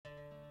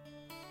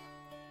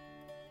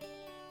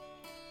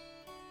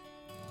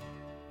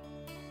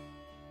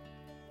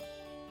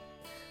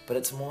but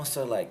it's more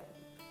so like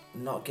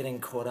not getting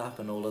caught up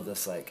in all of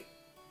this, like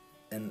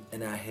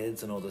in our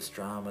heads and all this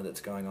drama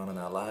that's going on in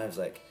our lives.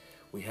 Like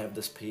we have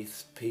this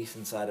peace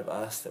inside of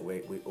us that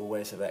we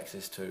always have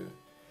access to,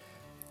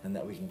 and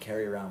that we can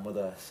carry around with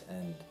us.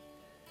 And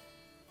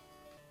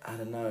I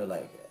don't know,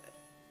 like,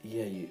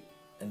 yeah,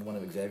 in one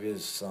of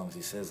Xavier's songs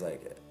he says,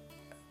 like,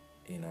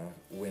 you know,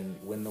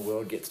 when the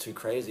world gets too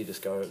crazy,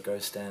 just go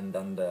stand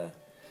under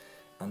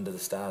the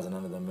stars and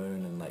under the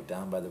moon and like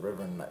down by the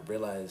river, and like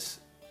realize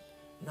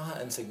not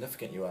how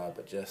insignificant you are,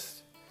 but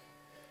just,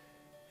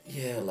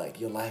 yeah, like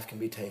your life can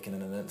be taken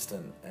in an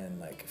instant, and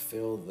like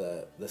feel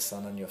the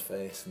sun on your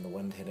face and the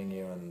wind hitting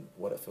you, and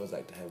what it feels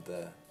like to have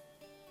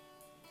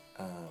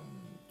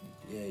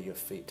your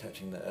feet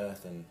touching the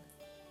earth. And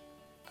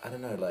I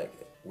don't know, like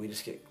we're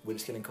just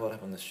getting caught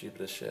up on the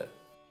stupidest shit.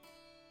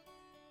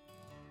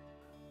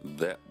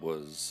 That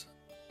was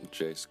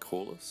Jace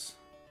Corliss.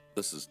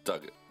 This is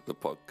Dug It, the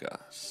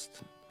podcast.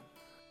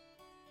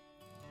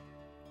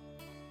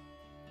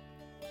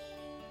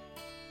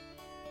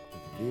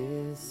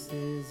 This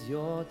is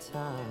your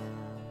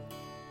time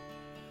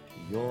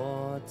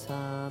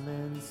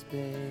and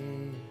space.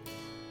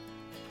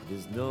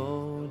 There's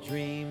no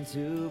dream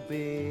too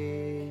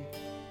big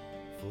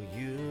for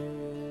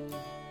you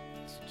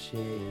to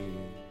chase.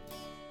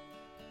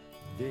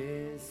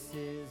 This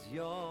is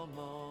your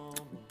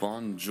moment.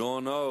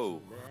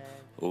 Buongiorno.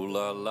 Ooh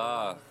la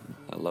la.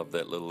 I love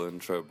that little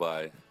intro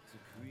by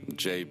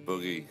J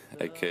Boogie,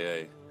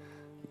 aka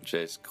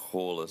Jace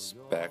Corliss,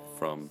 back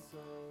from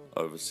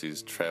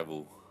overseas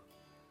travel,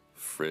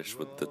 fresh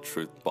with the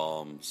truth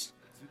bombs.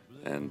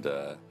 And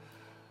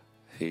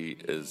he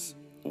is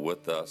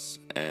with us,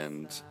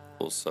 and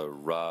also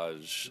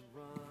Raj,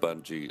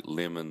 Bungie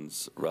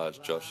Lemons, Raj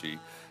Joshi,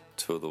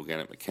 two of the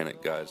Organic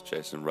Mechanic guys,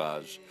 Jason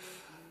Raj,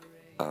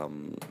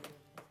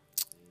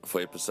 for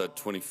episode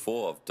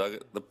 24 of Dug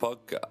It, the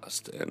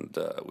podcast. And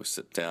we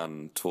sit down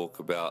and talk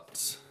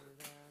about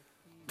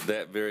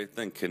that very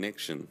thing,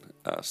 connection,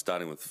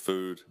 starting with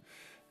food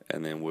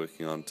and then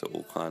working on to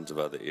all kinds of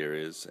other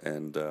areas.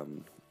 And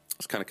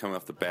it's kind of coming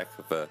off the back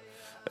of a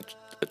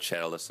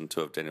chat I listened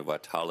to of Daniel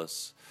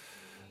Vitalis,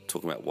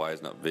 talking about why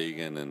he's not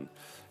vegan and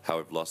how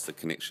we've lost the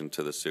connection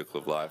to the circle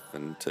of life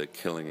and to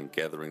killing and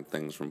gathering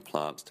things from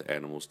plants to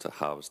animals to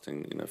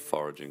harvesting,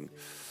 foraging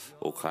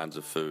all kinds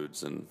of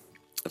foods. And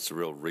it's a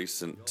real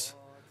recent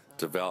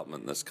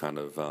development, this kind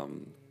of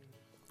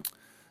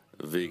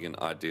vegan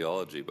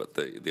ideology. But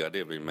the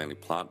idea of being mainly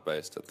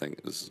plant-based, I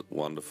think, is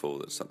wonderful.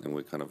 That's something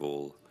we kind of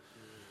all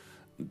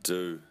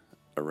do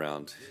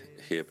around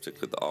here,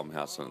 particularly the Om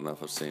House. I don't know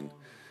if I've seen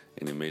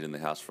any meat in the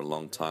house for a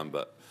long time,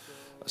 but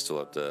I still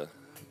have to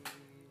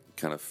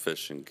kind of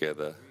fish and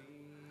gather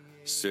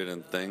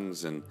certain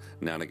things, and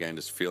now and again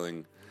just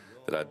feeling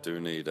that I do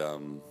need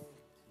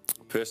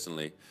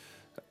personally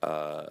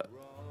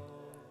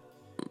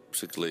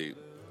particularly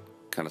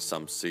kind of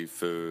some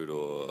seafood,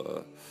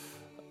 or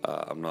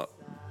I'm not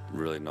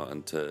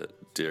into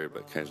dairy,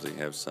 but occasionally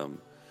have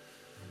some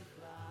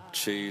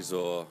cheese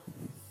or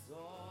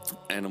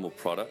animal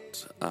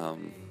product,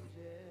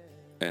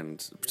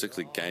 and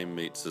particularly game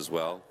meats as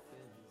well.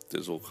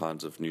 There's all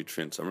kinds of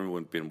nutrients. I remember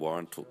when Ben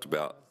Warren talked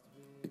about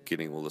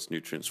getting all this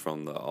nutrients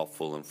from the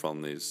offal and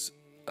from these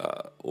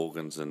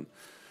organs and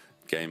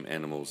game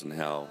animals, and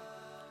how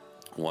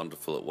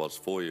wonderful it was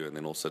for you. And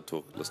then also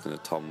listening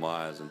to Tom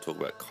Myers and talk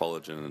about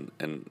collagen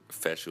and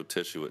fascial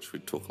tissue, which we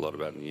talk a lot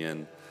about in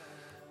yin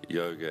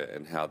yoga,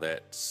 and how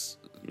that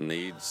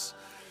needs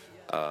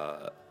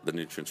the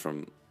nutrients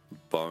from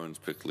bones,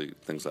 particularly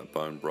things like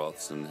bone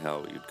broths, and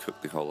how you'd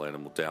cook the whole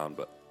animal down.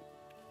 But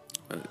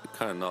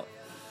kind of not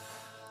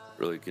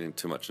really getting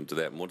too much into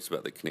that, more just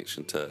about the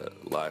connection to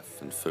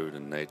life and food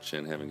and nature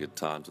and having good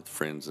times with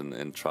friends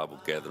and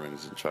tribal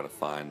gatherings, and trying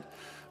to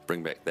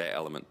bring back that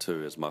element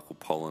too, as Michael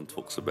Pollan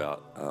talks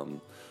about.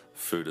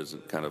 Food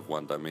isn't kind of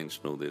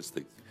one-dimensional. There's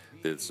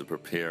the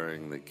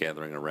preparing, the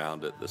gathering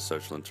around it, the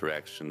social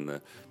interaction,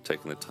 the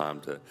taking the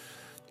time to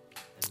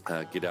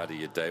get out of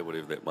your day,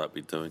 whatever that might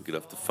be doing, get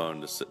off the phone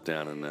to sit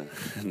down and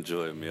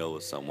enjoy a meal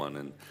with someone.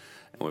 And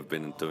we've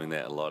been doing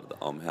that a lot at the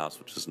Om House,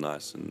 which is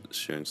nice, and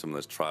sharing some of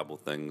those tribal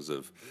things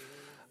of,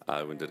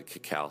 we did a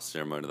cacao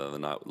ceremony the other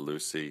night with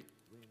Lucy,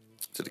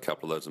 did a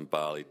couple of those in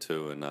Bali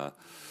too,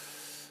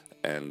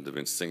 and they've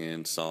been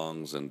singing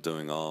songs and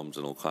doing alms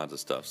and all kinds of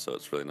stuff. So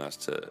it's really nice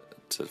to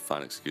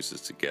find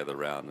excuses to gather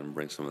around and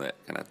bring some of that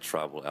kind of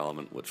tribal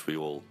element, which we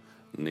all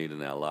need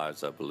in our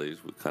lives, I believe.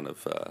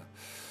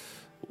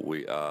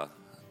 We are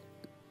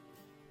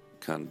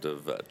kind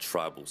of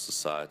tribal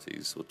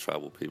societies, or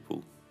tribal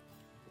people.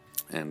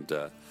 And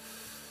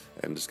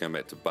just going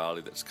back to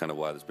Bali, that's kind of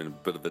why there's been a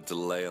bit of a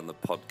delay on the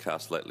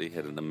podcast lately.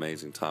 Had an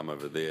amazing time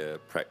over there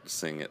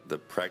practicing at the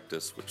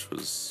Practice, which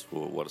was,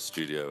 well, what a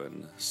studio,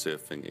 and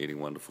surfing, eating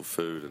wonderful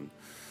food,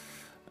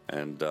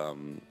 and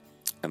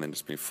then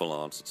just been full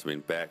on since I've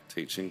been back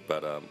teaching.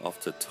 But off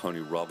to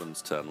Tony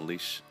Robbins to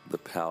unleash the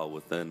power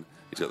within.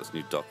 He's got this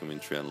new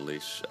documentary,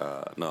 Unleash.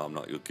 No, I'm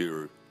Not Your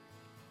Guru.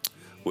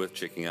 Worth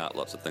checking out.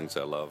 Lots of things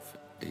I love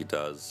he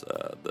does,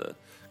 the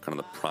kind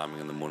of the priming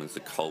in the mornings, the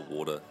cold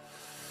water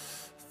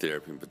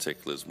therapy in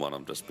particular is one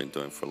I've just been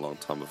doing for a long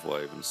time before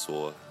I even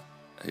saw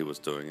he was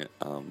doing it.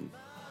 And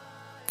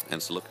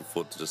so looking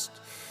forward to just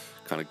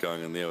kind of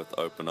going in there with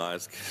open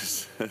eyes,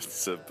 because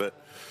it's a bit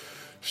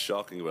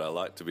shocking, but I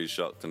like to be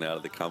shocked and out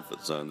of the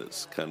comfort zone.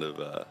 That's kind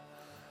of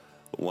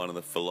one of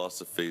the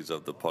philosophies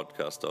of the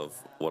podcast of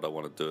what I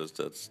want to do, is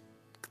to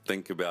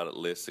think about it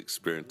less,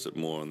 experience it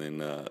more, and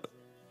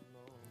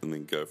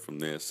then go from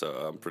there. So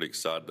I'm pretty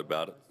excited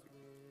about it.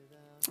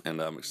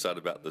 And I'm excited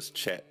about this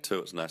chat too.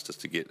 It's nice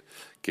just to get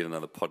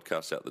another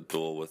podcast out the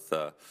door with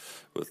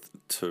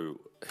two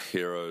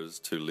heroes,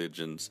 two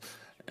legends,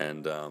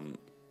 and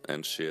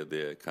share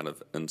their kind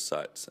of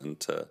insights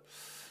into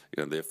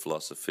their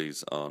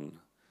philosophies on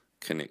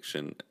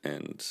connection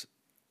and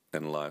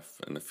life,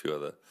 and a few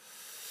other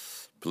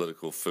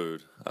political,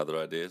 food, other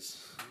ideas,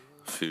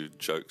 a few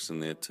jokes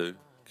in there too.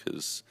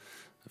 Because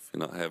if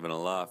you're not having a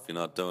laugh, you're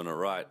not doing it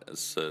right.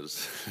 As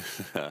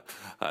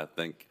I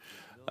think.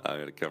 I'm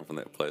going to come from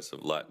that place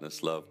of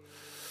lightness, love.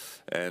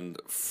 And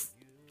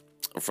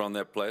from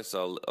that place,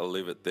 I'll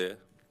leave it there.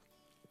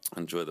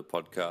 Enjoy the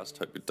podcast.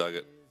 Hope you dug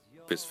it.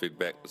 Best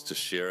feedback is to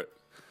share it.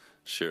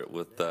 Share it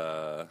with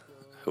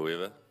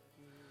whoever.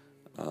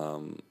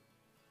 The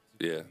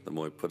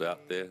more you put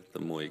out there, the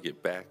more you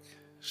get back.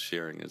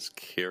 Sharing is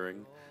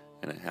caring,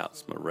 and it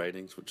helps my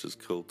ratings, which is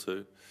cool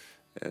too.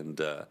 And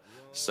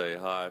say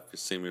hi if you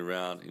see me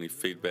around. Any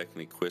feedback,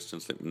 any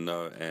questions, let me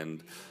know.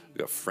 And we've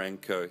got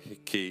Franco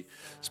Hickey.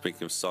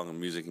 Speaking of song and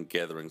music and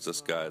gatherings,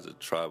 this guy is a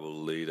tribal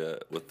leader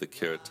with the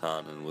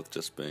Kiratan and with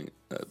just being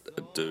a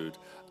dude.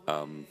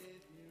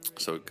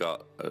 So we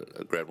got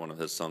I grabbed one of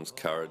his songs,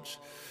 Courage,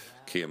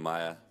 Kia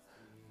Maya,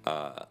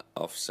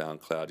 off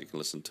SoundCloud. You can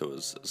listen to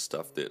his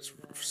stuff there. It's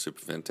super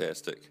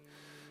fantastic.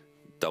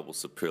 Double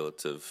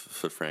superlative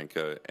for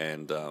Franco.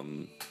 And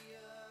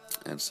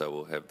so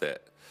we'll have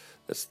that.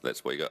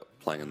 That's what you got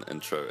playing in the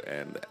intro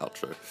and the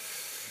outro.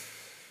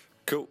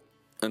 Cool.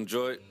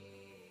 Enjoy.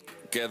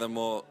 Gather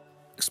more.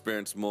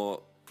 Experience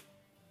more.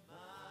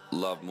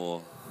 Love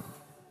more.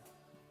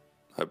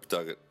 Hope you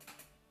dug it.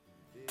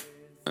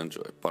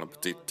 Enjoy. Bon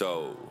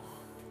appetito.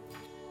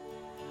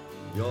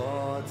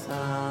 Your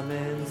time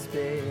and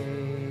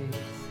space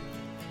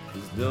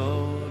is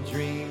no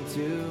dream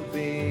too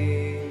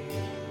big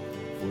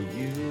for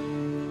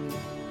you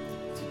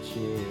to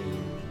chase.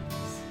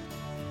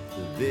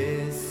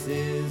 This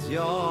is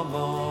your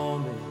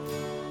moment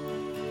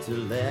to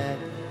let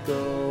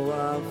go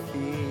of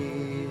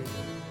fear,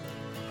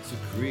 to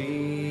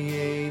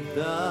create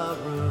the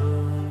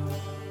room.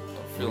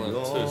 I'm feeling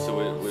it too. So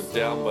we're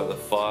down by the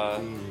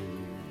fire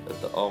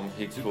at the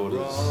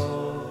headquarters.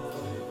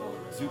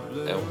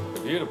 And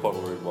have you had a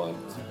bottle of red wine?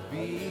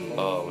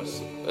 Oh,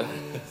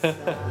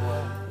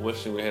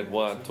 wishing we had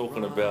wine.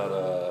 Talking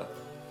about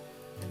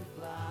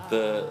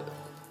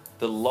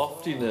the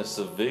loftiness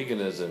of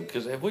veganism.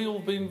 Because have we all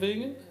been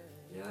vegan?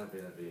 Yeah, I've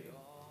been a vegan.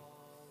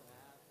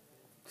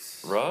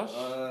 Raj?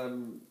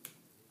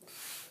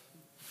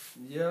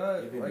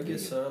 Yeah, You've been I guess vegan.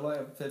 so. Like,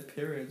 I've had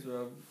periods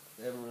where I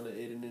haven't really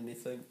eaten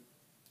anything.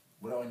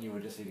 Well, when you were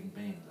just eating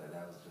beans, like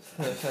that was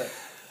just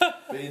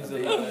Beans a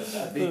and rice.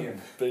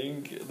 vegan.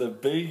 The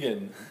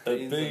vegan.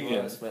 Beans and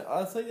rice, man.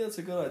 I think that's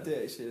a good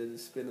idea, actually, to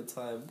spend the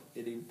time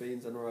eating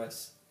beans and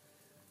rice.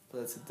 But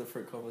that's a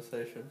different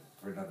conversation.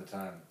 For another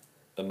time.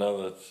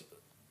 Another.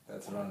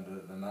 That's around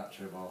the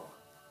nacho bowl.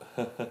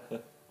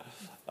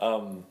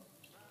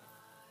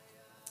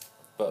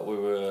 But we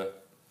were.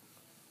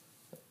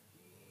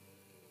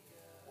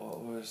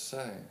 What we were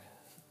saying?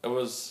 It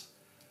was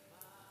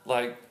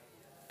like,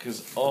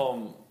 because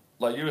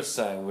like you were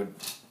saying,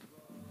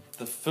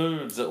 the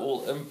foods are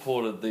all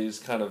imported. These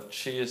kind of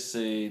chia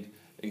seed,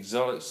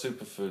 exotic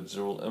superfoods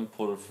are all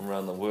imported from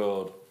around the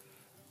world,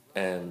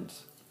 and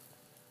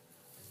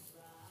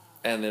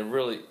they're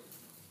really.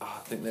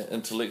 I think that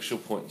intellectual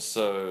point is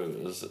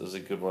a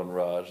good one,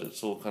 Raj.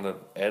 It's all kind of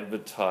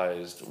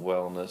advertised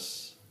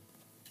wellness,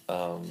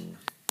 and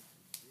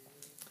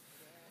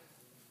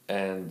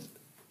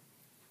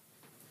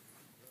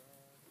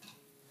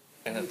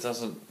it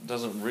doesn't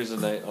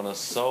resonate on a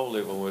soul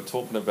level. We were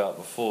talking about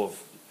before.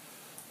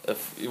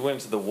 If you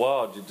went to the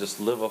wild, you'd just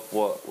live off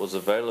what was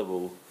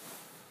available,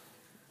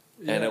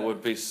 and it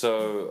would be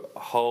so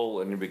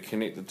whole, and you'd be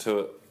connected to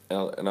it.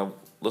 And I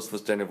listened to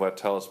this Daniel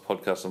Vitalis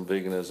podcast on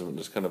veganism, and it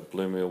just kind of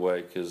blew me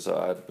away, because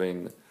I'd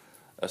been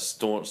a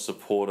staunch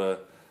supporter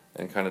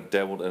and kind of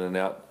dabbled in and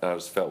out. I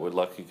just felt we're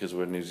lucky because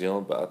we're in New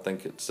Zealand, but I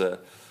think it's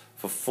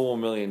for 4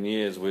 million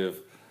years we've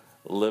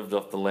lived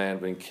off the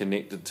land, been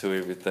connected to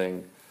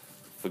everything,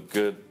 for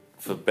good,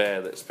 for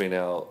bad. That's been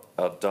our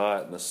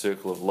diet and the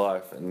circle of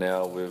life. And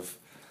now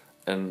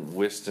in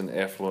Western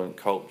affluent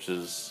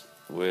cultures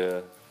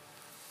where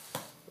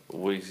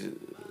we've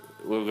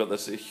got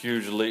this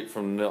huge leap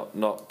from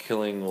not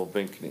killing or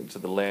being connected to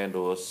the land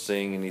or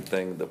seeing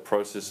anything, the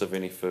process of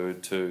any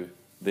food, to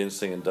then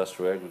seeing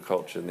industrial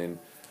agriculture, and then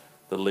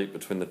the leap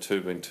between the two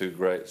being too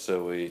great.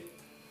 So we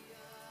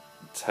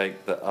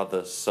take the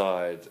other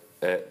side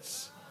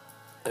at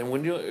And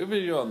when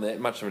you're on that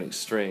much of an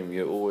extreme,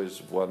 you're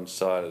always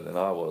one-sided, and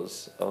I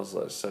was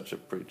like such a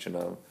preacher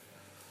now.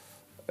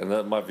 And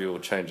that my view will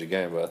change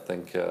again, but I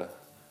think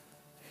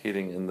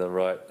heading in the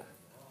right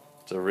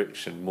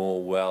direction,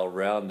 more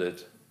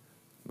well-rounded,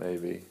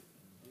 maybe.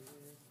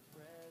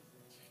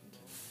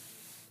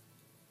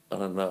 I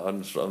don't know.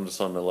 I'm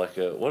just on like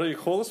a, what do you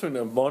call this one?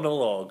 A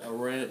monologue. A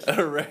rant.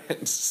 A rant.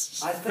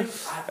 I think.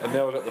 And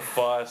now we've got the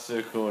fire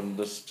circle, and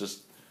this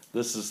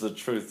is the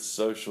truth,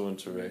 social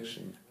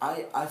interaction.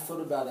 I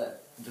thought about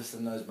it just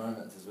in those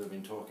moments as we've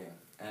been talking,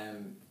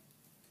 and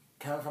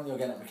coming from the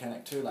organic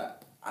mechanic too.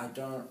 Like, I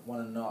don't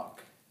want to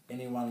knock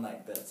anyone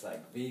like that's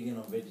like vegan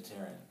or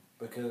vegetarian,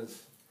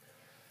 because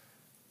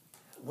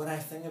when I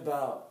think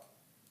about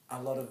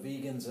a lot of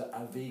vegans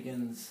are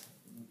vegans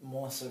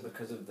more so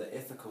because of the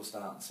ethical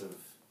stance of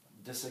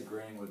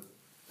disagreeing with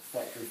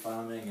factory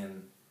farming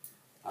and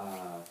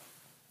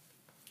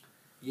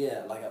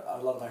like a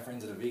lot of my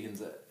friends that are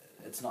vegans,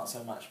 it's not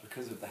so much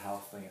because of the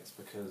health thing, it's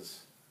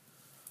because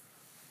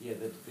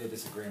their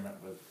disagreement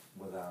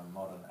with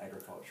modern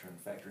agriculture and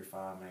factory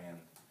farming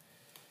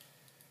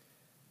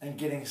and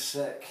getting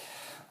sick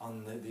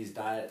on these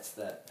diets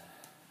that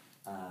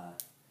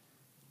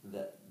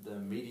the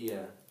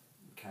media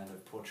kind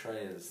of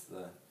portray as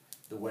the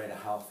way to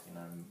health,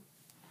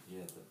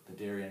 the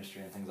dairy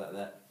industry and things like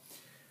that.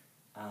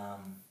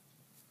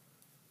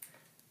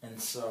 And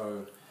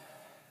so,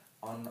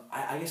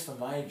 I guess for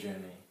my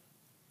journey,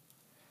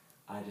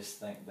 I just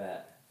think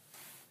that,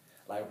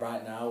 like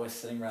right now we're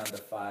sitting around the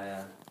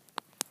fire,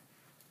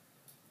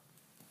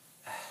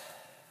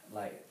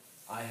 like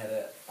I had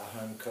a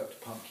home-cooked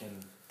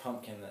pumpkin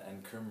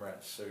and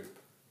kumara soup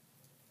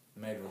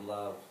made with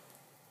love.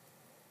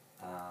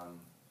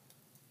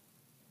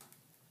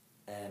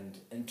 And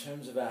in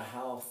terms of our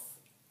health,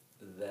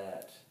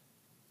 that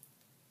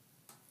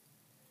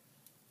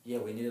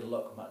we need to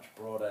look much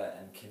broader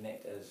and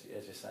connect, as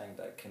you're saying,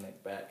 like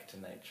connect back to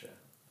nature.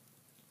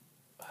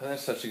 I think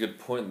that's such a good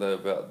point though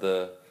about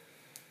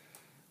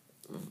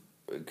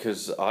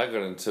because I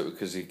got into it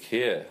because you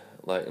care,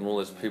 like, and all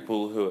those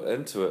people who are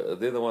into it,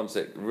 they're the ones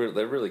that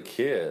they really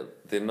care.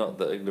 They're not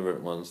the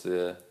ignorant ones.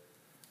 They're,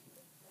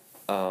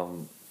 but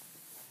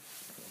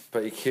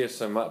you care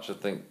so much. I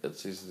think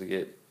it's easy to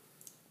get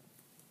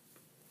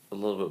a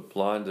little bit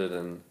blinded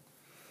and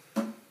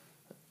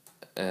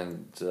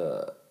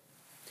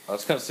I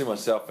just kind of see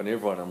myself in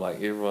everyone. I'm like,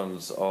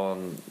 everyone's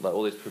on, like,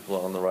 all these people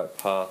are on the right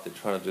path. They're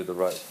trying to do the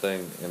right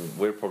thing, and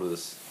we're probably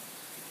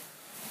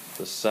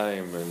the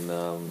same.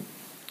 And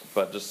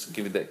but just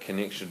getting that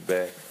connection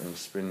back and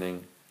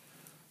spending.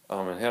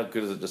 And how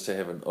good is it just to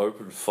have an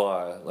open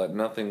fire? Like,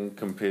 nothing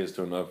compares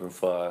to an open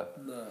fire.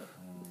 No.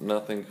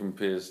 Nothing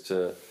compares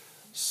to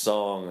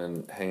song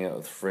and hang out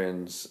with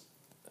friends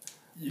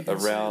You can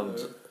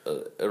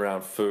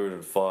around food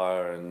and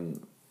fire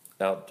and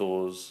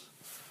outdoors.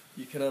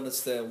 You can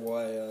understand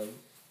why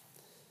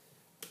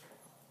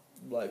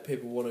like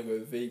people want to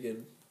go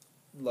vegan,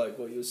 like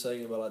what you were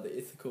saying about like the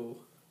ethical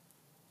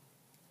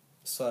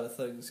side of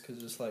things,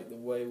 because it's like the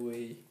way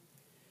we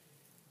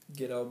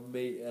get our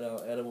meat and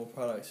our animal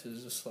products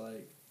is just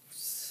like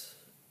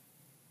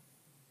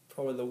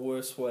probably the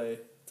worst way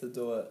to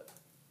do it,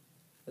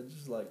 and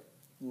just like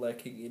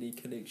lacking any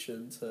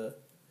connection to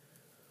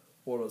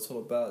what it's all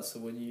about. So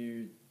when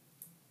you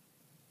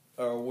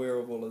are aware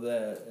of all of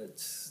that,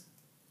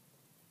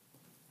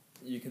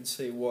 you can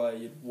see why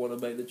you'd want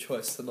to make the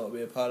choice to not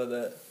be a part of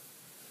that.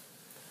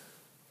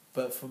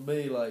 But for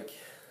me, like,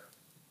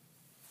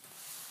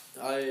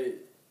 I'm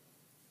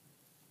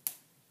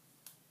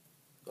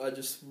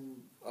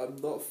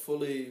not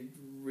fully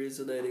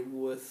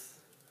resonating with.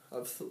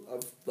 I've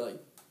like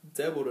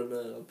dabbled in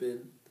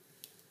it.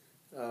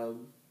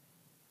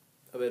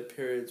 I've had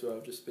periods where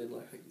I've just been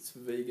like it's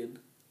vegan,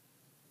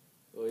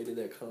 or eating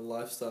that kind of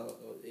lifestyle,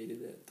 or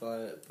eating that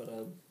diet. But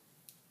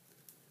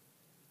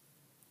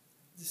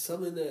there's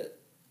something that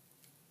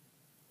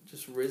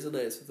just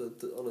resonates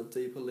with on a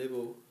deeper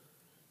level,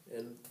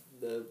 and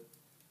the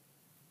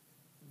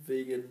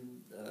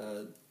vegan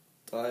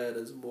diet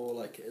is more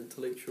like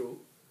intellectual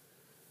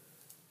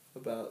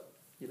about,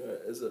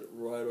 is it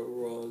right or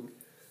wrong,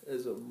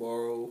 is it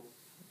moral?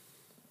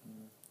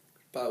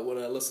 But when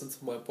I listen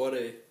to my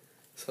body,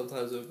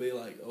 sometimes it'll be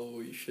like, oh,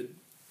 you should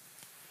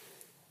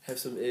have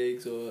some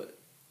eggs or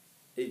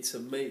eat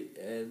some meat,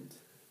 and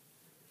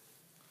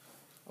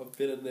I've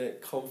been in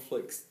that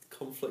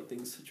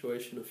conflicting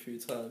situation a few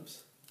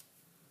times.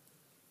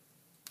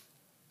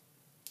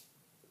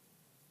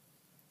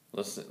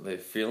 Listen, the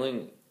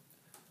feeling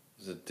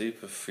is a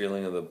deeper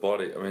feeling of the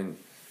body. I mean,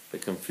 the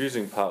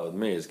confusing part with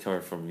me is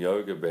coming from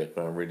yoga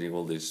background. I'm reading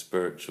all these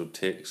spiritual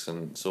texts,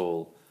 and it's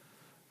all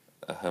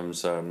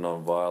ahimsa and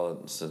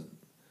non-violence,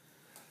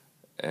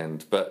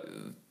 but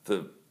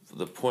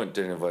the point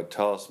Daniel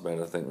Vitalis made,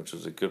 I think, which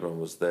was a good one,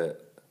 was that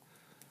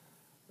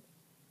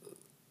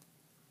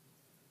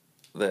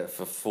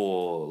for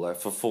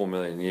 4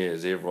 million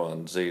years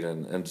everyone's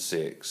eaten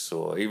insects,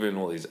 or even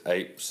all these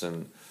apes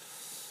and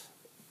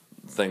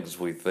things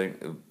we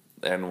think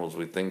animals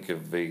we think of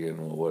vegan,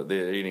 or what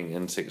they're eating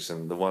insects,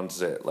 and the ones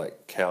that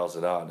like cows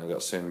that aren't, they've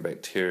got certain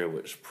bacteria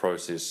which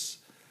process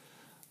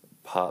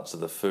parts of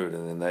the food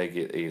and then they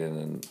get eaten,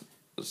 and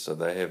so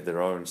they have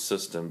their own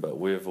system. But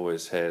we've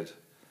always had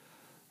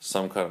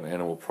some kind of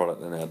animal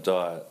product in our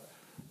diet,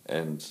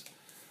 and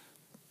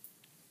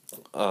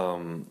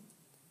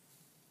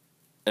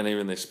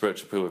even the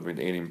spiritual people have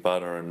been eating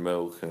butter and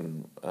milk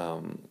and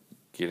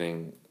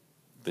getting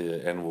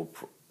their animal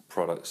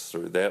products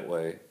through that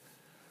way.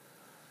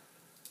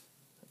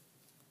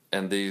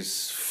 And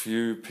these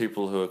few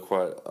people who are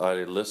quite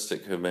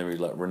idealistic, who are maybe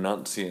like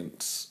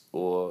renunciants,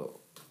 or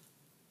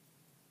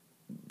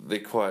they're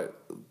quite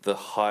the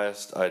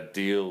highest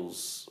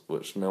ideals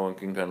which no one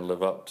can kind of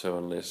live up to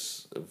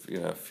unless,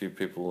 a few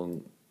people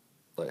in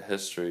like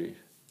history.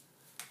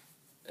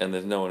 And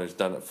there's no one who's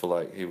done it for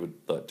like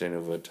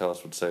Daniel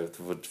Vitalis would say,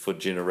 for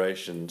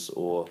generations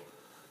or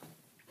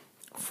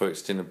for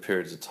extended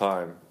periods of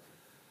time,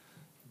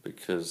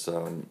 because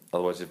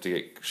otherwise you have to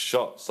get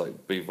shots,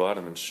 like B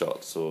vitamin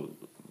shots, or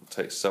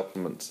take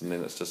supplements, and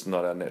then it's just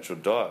not our natural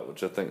diet,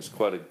 which I think is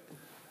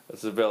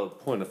it's a valid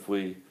point.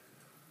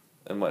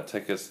 It might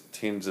take us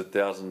tens of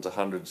thousands or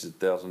hundreds of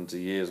thousands of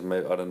years,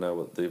 maybe, I don't know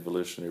what the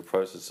evolutionary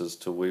process is,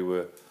 till we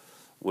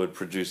would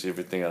produce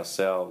everything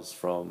ourselves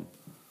from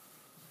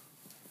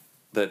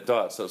that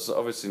diet. So it's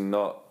obviously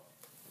not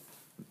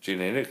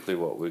genetically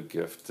what we're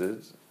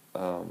gifted.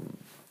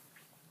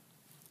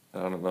 I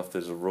don't know if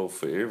there's a rule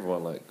for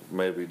everyone, like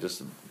maybe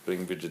just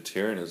being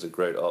vegetarian is a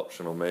great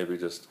option, or maybe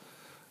just,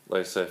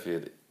 like say if you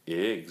had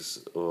eggs,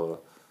 or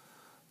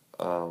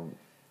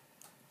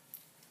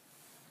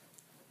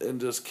and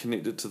just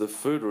connected to the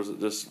food, or is it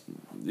just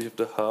you have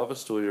to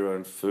harvest all your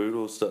own food,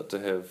 or start to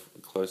have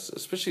close,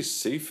 especially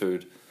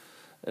seafood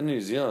in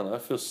New Zealand? I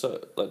feel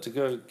so like to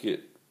go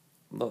get,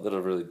 not that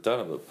I've really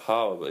done it, but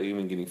power, but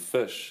even getting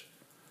fish,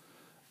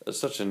 it's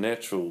such a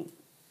natural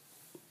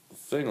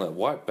thing, like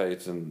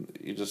whitebait, and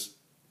it's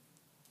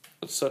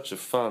such a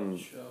fun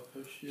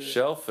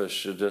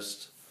shellfish.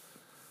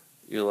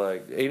 You're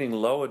like eating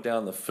lower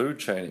down the food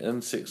chain,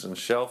 insects and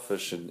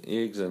shellfish and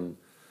eggs, and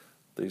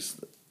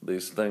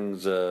these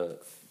things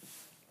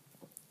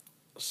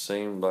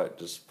seem like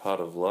just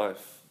part of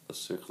life, the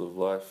circle of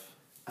life.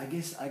 I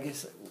guess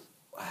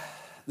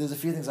there's a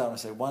few things I want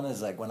to say. One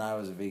is like when I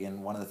was a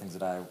vegan, one of the things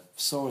that I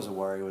saw as a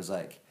worry was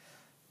like,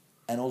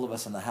 and all of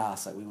us in the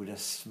house, like we were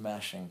just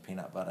smashing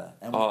peanut butter.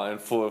 And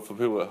for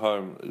people at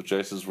home,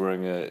 Jason's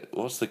wearing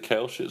what's the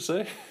kale shit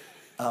say?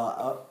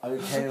 Kale,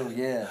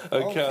 yeah.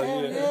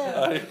 Kale,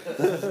 yeah.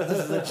 This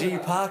is a G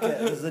Parker.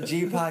 This is a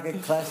G Parker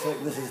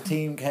classic. This is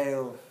Team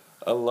Kale.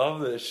 I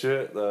love that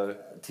shirt though.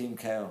 Team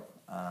Kale.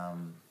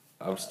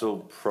 I'm still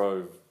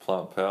pro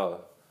plant power.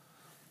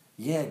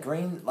 Yeah,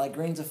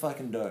 greens are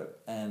fucking dope,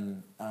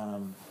 and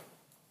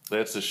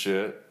that's a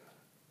shirt.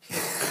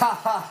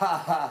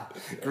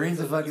 Greens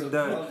are fucking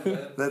dope.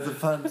 That's a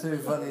pun too,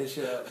 funny as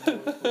shit.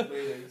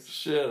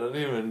 Shit, I didn't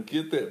even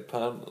get that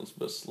pun. It was a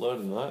bit slow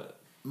tonight.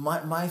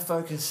 My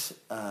focus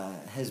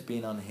has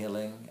been on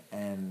healing,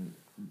 and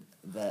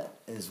that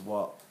is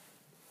what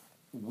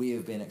we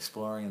have been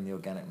exploring in the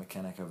Organic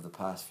Mechanic over the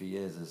past few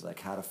years, is like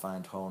how to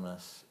find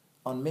wholeness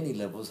on many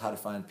levels, how to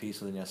find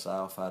peace within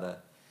yourself, how to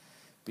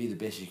be the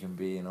best you can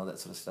be, and all that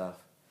sort of stuff.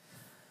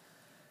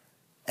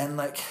 And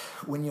like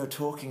when you're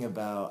talking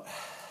about,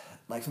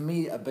 like for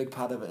me, a big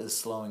part of it is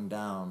slowing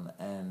down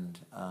and,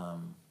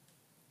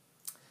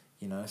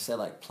 say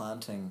like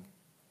planting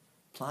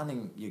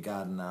your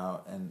garden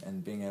out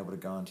and being able to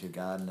go into your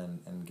garden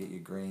and get your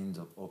greens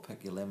or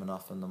pick your lemon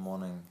off in the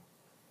morning.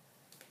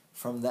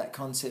 From that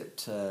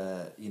concept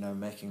to,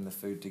 making the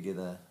food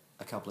together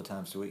a couple of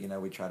times a week,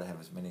 we try to have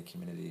as many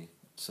community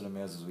sort of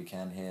meals as we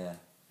can here.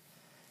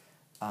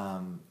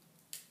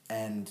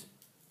 And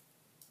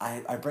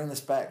I bring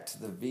this back to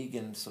the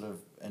vegan sort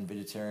of and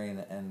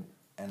vegetarian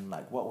and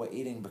like what we're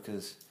eating,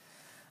 because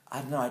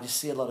I don't know, I just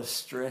see a lot of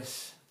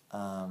stress.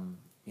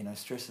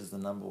 Stress is the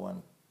number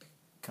one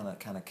kind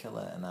of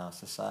killer in our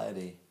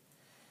society,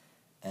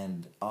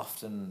 and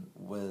often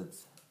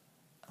with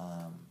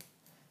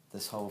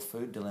this whole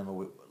food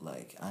dilemma,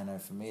 I know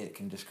for me it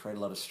can just create a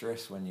lot of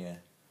stress when you're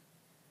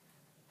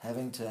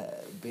having to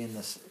be in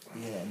this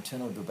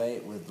internal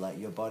debate with like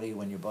your body,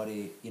 when your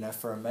body,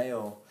 for a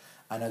male,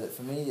 I know that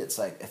for me it's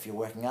like if you're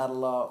working out a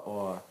lot,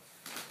 or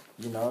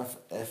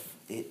if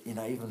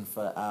even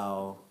for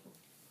our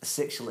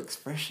sexual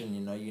expression,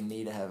 you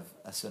need to have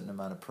a certain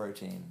amount of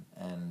protein.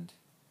 And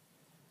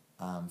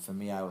for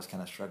me, I was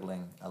kind of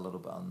struggling a little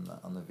bit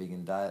on the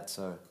vegan diet,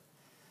 so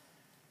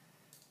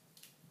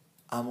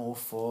I'm all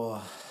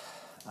for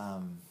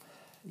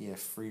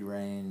free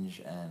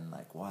range and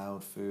like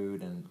wild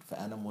food, and for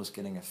animals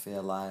getting a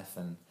fair life,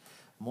 and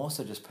more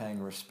so just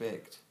paying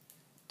respect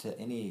to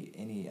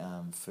any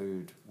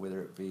food,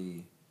 whether it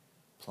be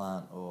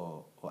plant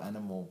or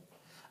animal.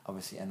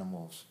 Obviously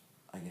animals,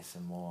 I guess, are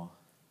more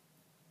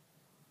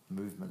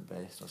movement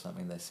based or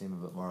something, they seem a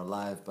bit more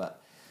alive,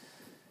 but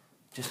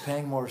just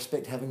paying more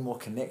respect, having more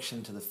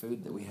connection to the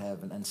food that we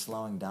have, and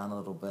slowing down a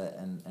little bit,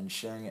 and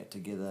sharing it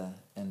together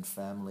in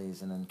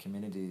families and in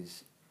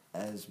communities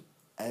as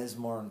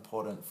more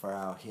important for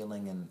our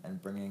healing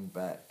and bringing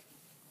back,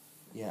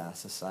 our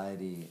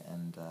society,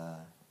 and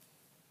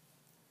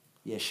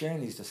sharing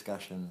these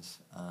discussions,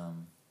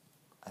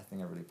 I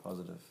think are really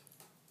positive.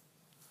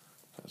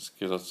 That's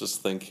good. I was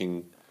just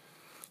thinking,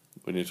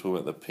 when you're talking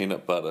about the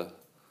peanut butter,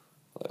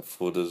 like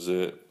for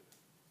dessert,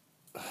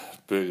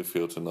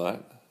 Burgerfield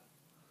tonight,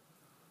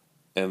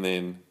 and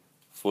then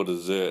for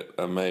dessert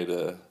I made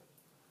a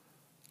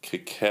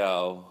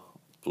cacao,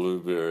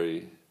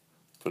 blueberry,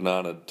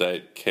 banana,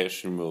 date,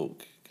 cashew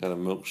milk kind of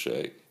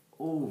milkshake.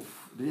 Oh,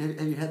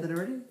 have you had that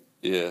already?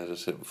 Yeah, I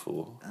just had it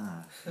before.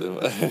 Ah.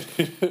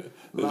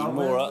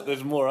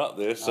 There's more up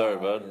there. Sorry,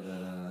 bud.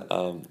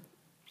 No.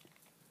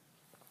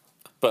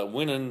 But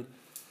when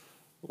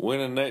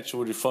in nature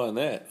would you find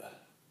that?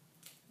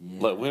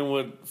 Yeah.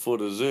 Like for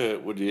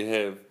dessert would you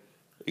have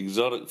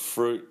exotic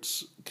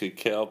fruits,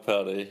 cacao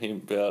powder,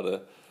 hemp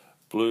powder,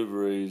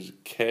 blueberries,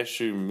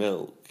 cashew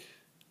milk?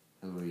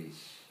 Ooh.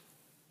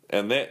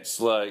 And that's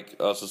like,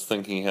 I was just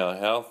thinking how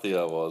healthy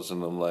I was,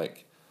 and I'm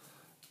like,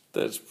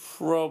 that's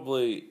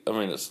probably, I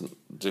mean, it's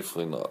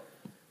definitely not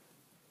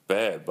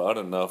bad, but I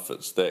don't know if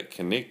it's that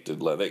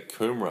connected. Like that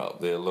kumara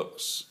up there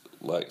looks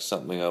like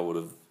something I would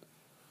have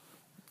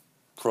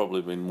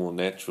probably been more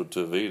natural to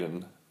have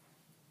eaten.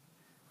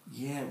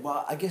 Yeah,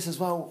 well, I guess as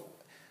well,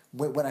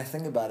 when I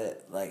think about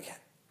it, like,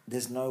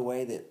 there's no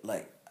way that,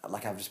 like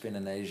I've just been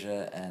in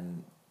Asia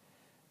and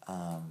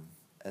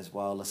as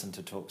well listened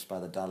to talks by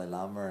the Dalai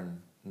Lama,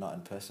 and not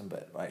in person,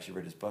 but I actually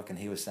read his book, and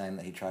he was saying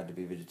that he tried to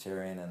be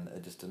vegetarian and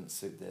it just didn't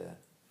suit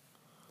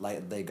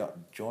they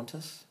got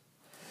jaundice.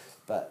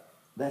 But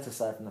that's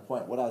aside from the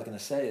point. What I was going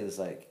to say is,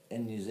 like,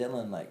 in New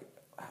Zealand, like,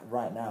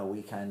 right now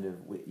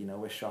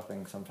we're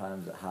shopping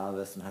sometimes at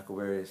Harvest and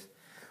Huckleberries.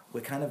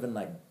 We're kind of in,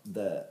 like,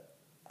 the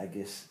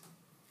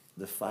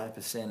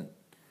 5%,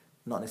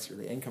 not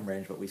necessarily income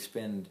range, but we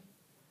spend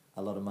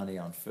a lot of money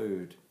on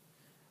food.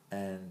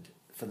 And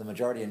for the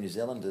majority of New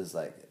Zealanders,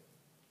 like,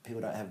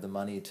 people don't have the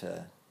money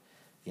to,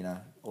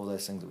 all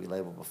those things that we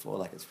labeled before.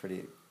 Like, it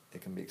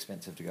can be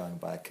expensive to go and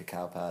buy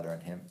cacao powder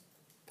and hemp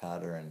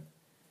powder and...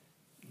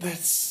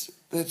 That's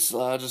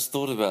I just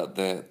thought about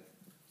that.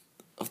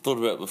 I've thought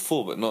about it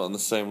before, but not in the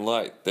same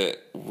light, that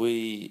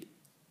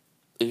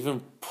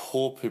even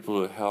poor people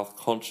who are health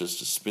conscious,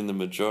 just spend the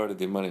majority of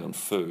their money on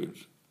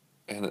food.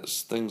 And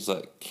it's things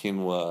like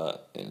quinoa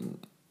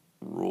and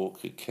raw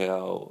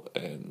cacao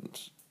and,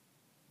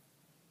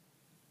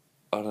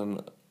 I don't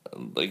know,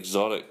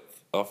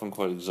 often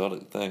quite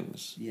exotic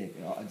things. Yeah,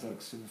 exotic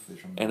superfoods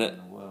from around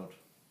the world.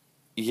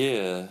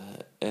 Yeah,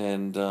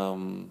 and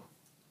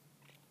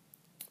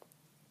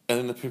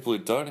then the people who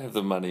don't have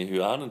the money,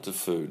 who aren't into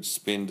food,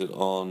 spend it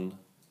on,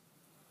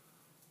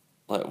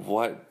 like,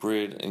 white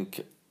bread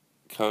and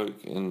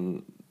Coke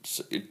and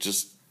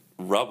just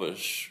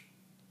rubbish,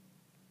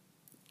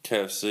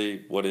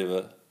 KFC,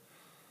 whatever.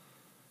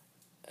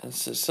 And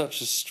it's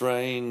such a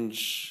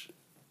strange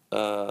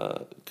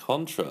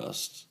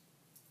contrast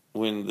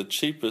when the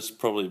cheapest,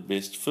 probably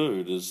best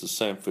food is the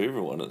same for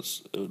everyone.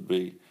 It would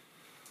be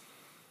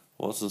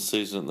what's in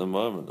season at the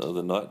moment are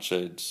the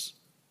nightshades.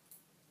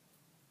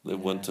 The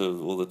winter,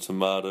 all the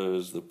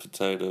tomatoes, the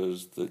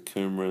potatoes, the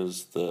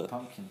kumaras, the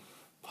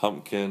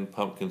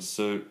pumpkin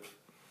soup.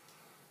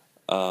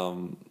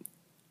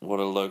 What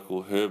are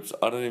local herbs?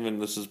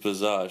 This is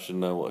bizarre, I should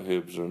know what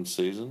herbs are in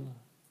season.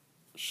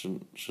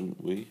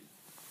 Shouldn't we?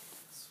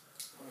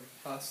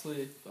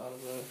 Parsley, I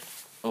don't know.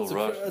 Oh,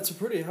 right. It's a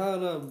pretty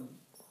hard,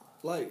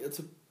 it's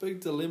a big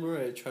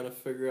dilemma, trying to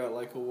figure out,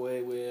 like, a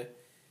way where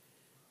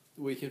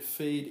we can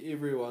feed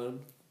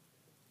everyone,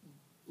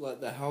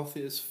 like, the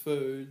healthiest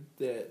food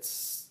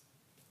that's,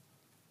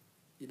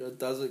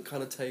 doesn't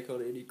kind of take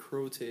on any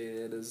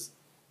cruelty and is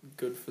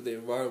good for the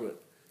environment.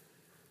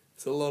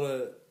 It's a lot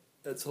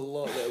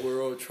that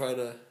we're all trying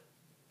to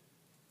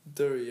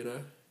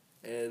do,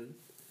 and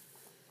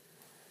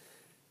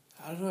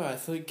I don't know, I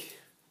think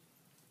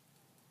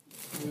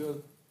we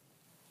all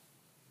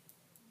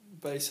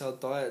base our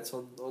diets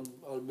on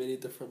many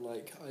different,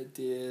 like,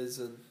 ideas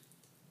and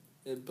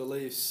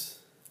beliefs,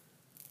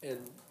 and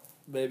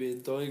maybe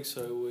in doing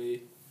so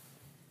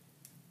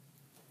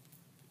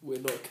we're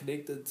not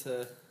connected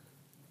to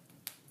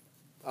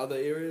other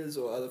areas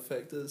or other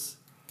factors.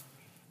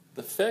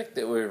 The fact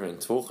that we're even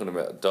talking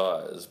about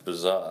diet is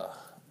bizarre.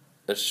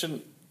 It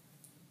should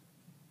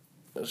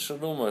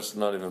almost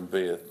not even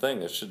be a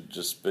thing. It should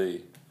just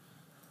be...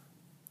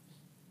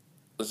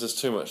 There's just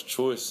too much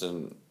choice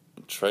in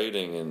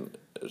trading, and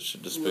it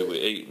should just be we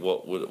eat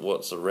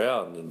what's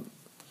around. And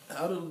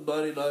how do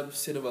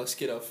 99% of us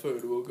get our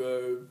food? We'll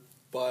go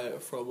buy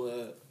it from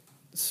a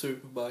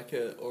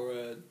supermarket or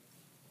a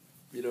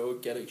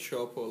organic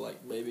shop, or,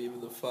 like, maybe even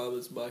the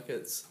farmers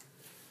markets.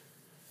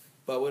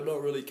 But we're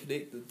not really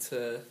connected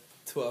to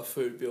our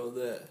food beyond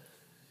that.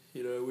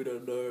 We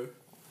don't know.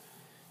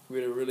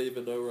 We don't really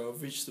even know where our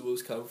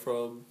vegetables come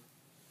from.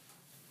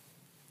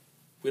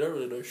 We don't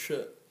really know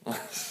shit.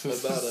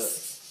 about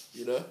it,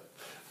 you know?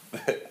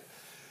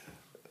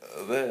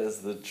 That is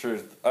the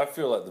truth. I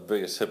feel like the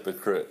biggest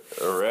hypocrite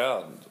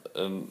around,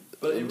 and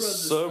But in everyone's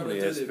just so trying many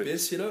to do aspects. their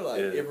best, you know? Like,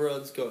 Yeah.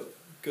 everyone's got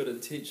good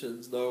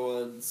intentions. No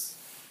one's...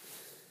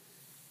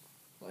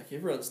 Like,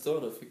 everyone's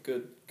doing it for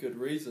good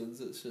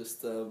reasons. It's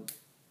just, I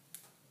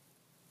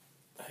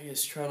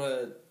guess trying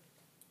to...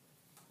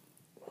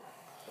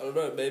 I don't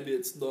know, maybe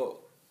it's not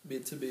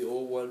meant to be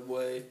all one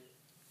way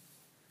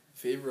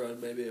for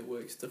everyone. Maybe it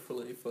works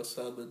differently for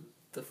some and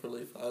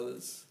differently for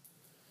others.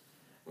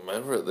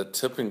 Man, we're at the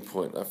tipping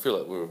point. I feel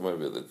like we're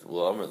maybe at the...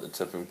 Well, I'm at the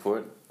tipping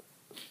point.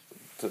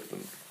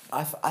 Tipping.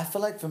 I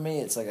feel like for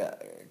me it's like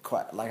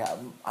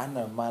I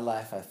know my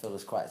life I feel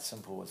is quite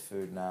simple with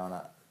food now, and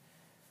I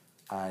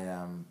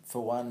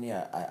for one,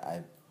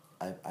 I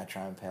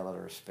try and pay a lot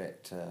of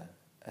respect to,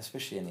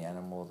 especially any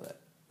animal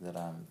that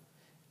I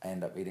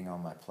end up eating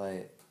on my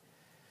plate,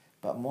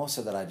 but more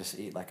so that I just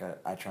eat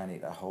I try and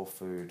eat a whole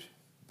food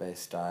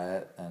based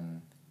diet.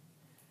 And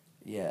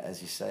yeah,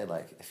 as you say,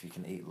 like if you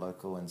can eat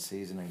local and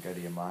season and go to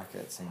your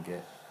markets and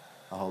get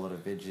a whole lot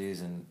of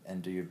veggies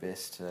and do your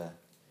best to,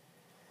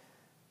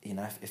 you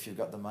know, if you've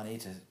got the money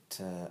to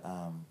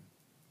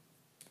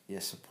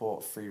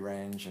support free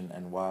range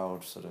and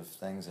wild sort of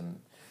things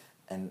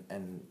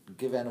and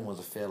give animals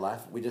a fair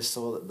life. We just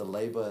saw that the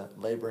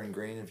Labour in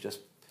Green have just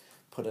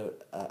put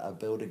a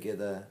bill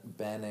together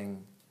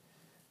banning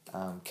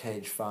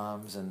cage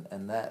farms,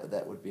 and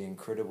that would be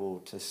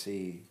incredible to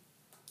see,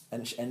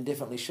 and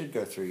definitely should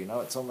go through. You know,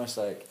 it's almost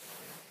like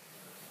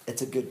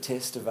it's a good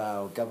test of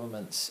our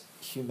government's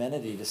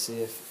humanity to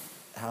see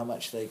how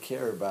much they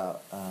care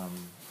about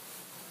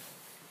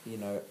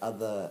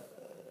other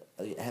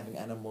having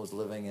animals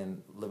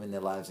living their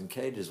lives in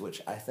cages,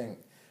 which I think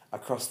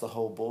across the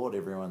whole board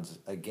everyone's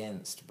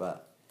against.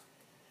 But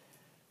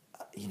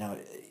you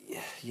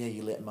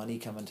let money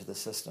come into the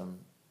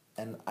system,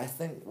 and I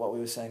think what we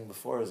were saying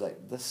before is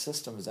like this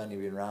system has only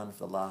been around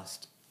for the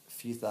last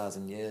few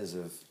thousand years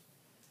of,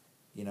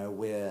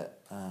 where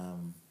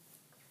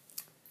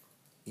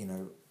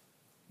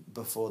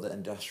before the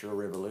Industrial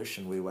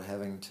Revolution we were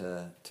having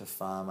to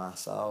farm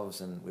ourselves,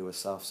 and we were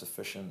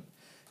self-sufficient.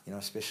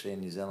 Especially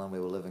in New Zealand,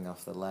 we were living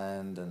off the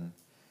land, and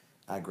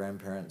our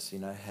grandparents,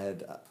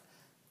 had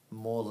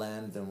more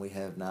land than we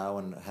have now,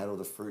 and had all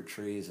the fruit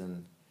trees,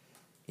 and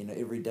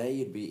every day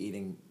you'd be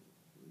eating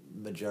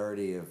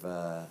majority of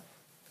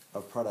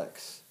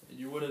products. And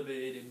you wouldn't be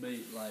eating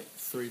meat like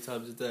 3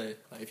 times a day.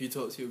 Like if you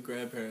talk to your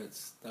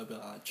grandparents, they'll be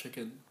like,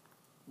 chicken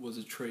was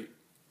a treat.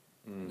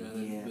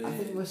 Yeah, I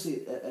think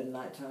mostly at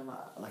night time.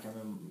 I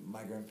remember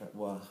my grandparents.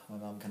 Well, my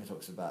mum kind of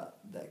talks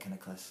about that kind of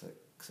classic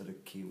sort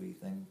of Kiwi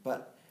thing.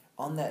 But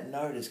on that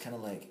note, it's kind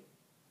of like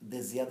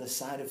there's the other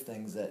side of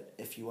things that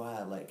if you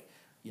are like,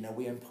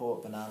 we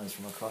import bananas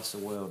from across the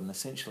world, and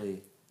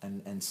essentially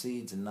and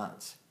seeds and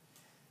nuts,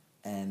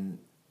 and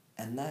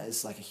that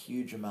is like a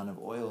huge amount of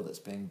oil that's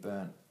being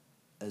burnt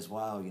as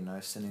well.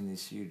 Sending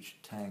these huge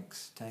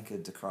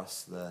tankards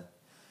across the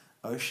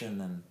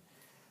ocean. And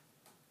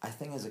I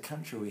think as a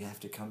country we have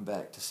to come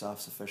back to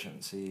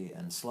self-sufficiency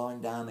and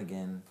slowing down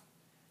again.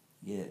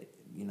 Yeah,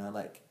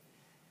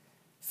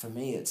 for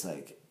me it's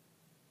like,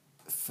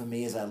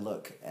 as I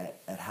look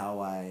at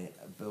how I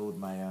build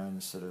my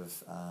own sort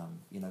of,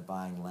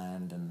 buying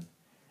land, and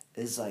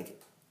is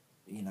like,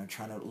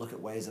 trying to look at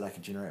ways that I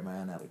can generate my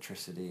own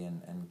electricity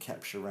and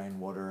capture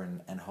rainwater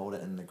and hold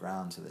it in the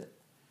ground so that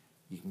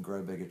you can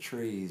grow bigger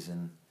trees,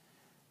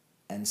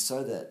 and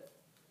so that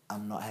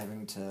I'm not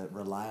having to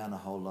rely on a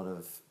whole lot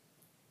of,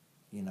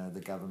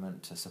 the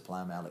government to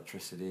supply my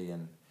electricity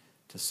and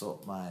to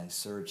sort my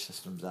sewage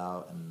systems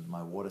out and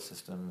my water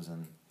systems,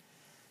 and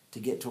to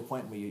get to a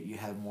point where you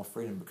have more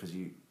freedom because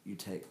you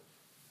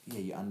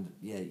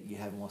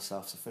have more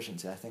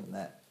self-sufficiency. I think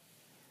that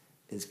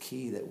is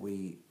key, that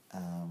we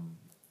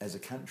as a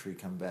country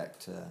come back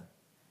to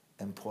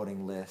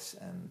importing less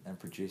and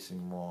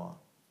producing more.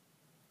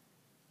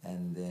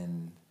 And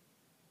then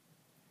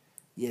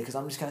because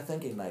I'm just kind of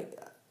thinking like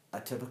a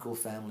typical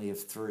family of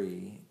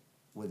 3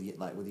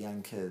 with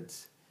young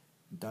kids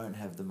don't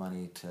have the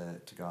money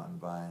to go out and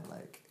buy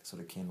like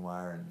sort of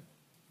quinoa and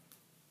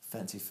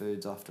fancy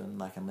foods often,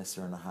 like unless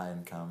they're in a high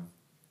income,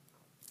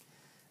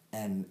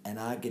 and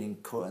are getting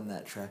caught in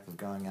that trap of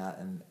going out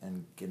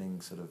and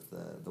getting sort of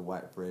the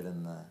white bread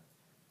and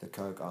the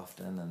Coke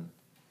often. And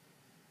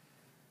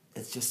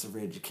it's just a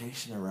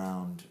re-education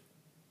around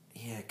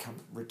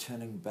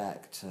returning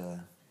back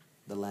to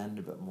the land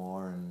a bit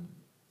more, and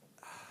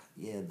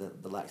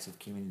the likes of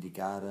community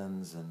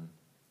gardens, and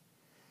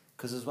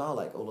because as well,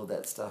 like all of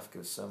that stuff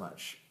gives so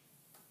much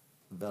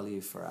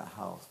value for our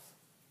health,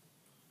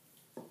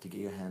 to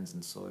get your hands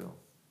in soil.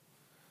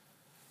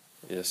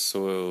 Yeah,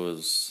 soil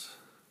is...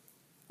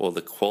 Well,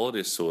 the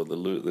quality of soil, we're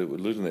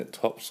losing that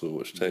topsoil,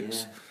 which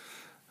takes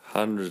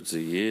hundreds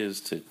of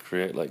years to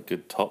create like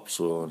good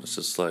topsoil, and it's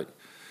just like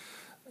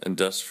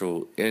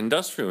industrial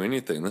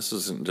anything. This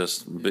isn't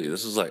just big.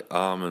 This is like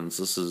almonds.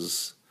 This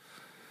is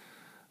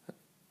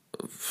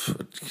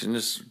you can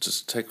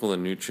just take all the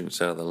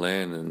nutrients out of the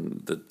land,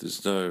 and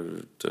there's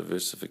no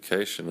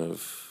diversification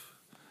of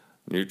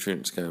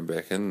nutrients going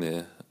back in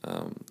there.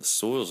 The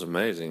soil's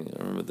amazing. I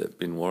remember that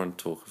Ben Warren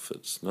talk, if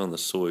it's not in the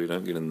soil, you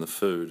don't get in the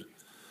food.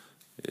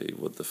 You eat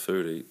what the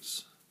food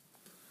eats.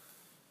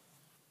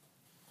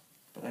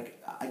 But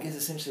I guess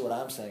essentially what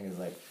I'm saying is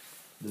like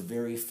the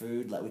very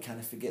food, like we kind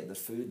of forget the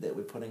food that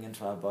we're putting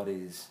into our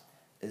bodies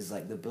is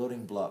like the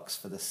building blocks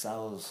for the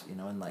cells, you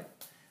know, and like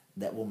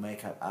that will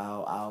make up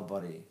our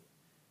body.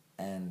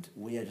 And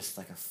we are just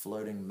like a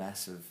floating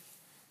mass of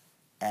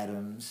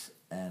atoms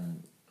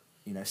and,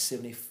 you know,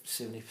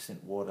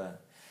 70% water,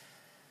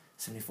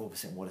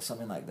 74% water,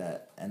 something like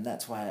that. And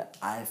that's why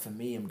for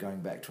me, am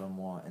going back to a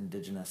more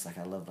indigenous, like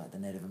I love like the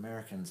Native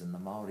Americans and the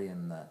Maori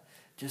and the,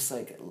 just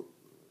like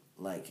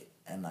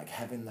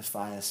having the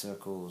fire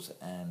circles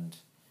and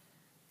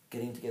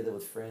getting together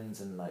with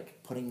friends and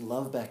like putting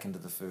love back into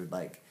the food.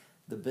 Like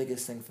the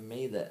biggest thing for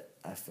me that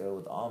I feel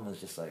with is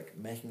just like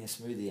making a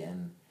smoothie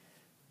and,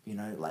 you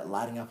know, like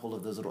lighting up all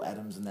of those little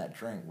atoms in that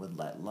drink with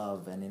like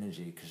love and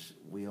energy, because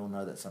we all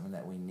know that's something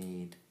that we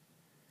need.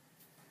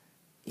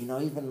 You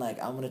know, even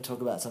like I'm going to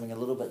talk about something a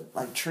little bit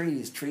like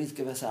trees. Trees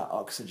give us our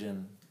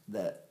oxygen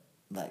that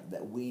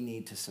we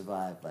need to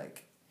survive,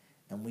 like,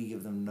 and we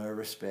give them no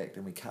respect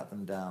and we cut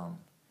them down.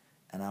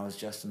 And I was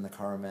just in the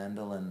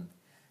Coromandel, and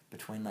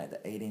between like the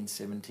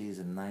 1870s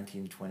and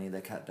 1920,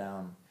 they cut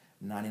down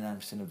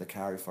 99% of the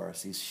kauri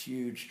forest, these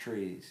huge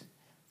trees,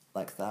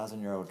 like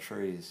 1,000-year-old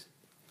trees.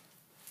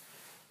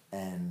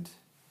 And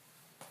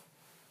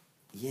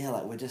yeah,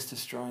 like we're just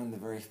destroying the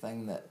very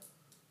thing that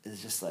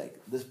is just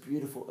like this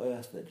beautiful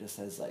earth that just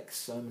has like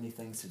so many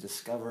things to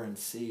discover and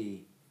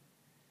see.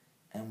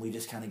 And we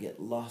just kind of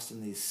get lost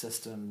in these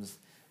systems,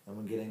 and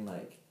we're getting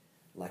like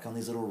on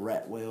these little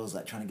rat wheels,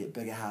 like trying to get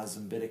bigger houses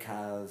and better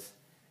cars,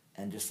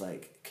 and just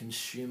like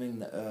consuming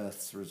the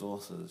earth's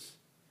resources.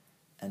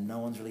 And no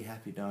one's really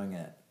happy doing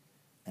it,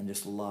 and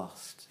just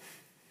lost.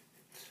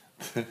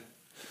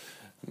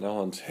 No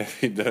one's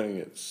happy doing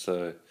it,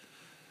 so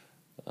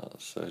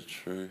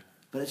true.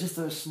 But it's just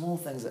those small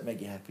things that make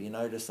you happy, you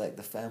know, just like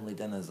the family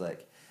dinners,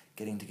 like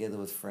getting together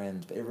with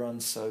friends. But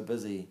everyone's so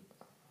busy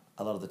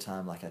a lot of the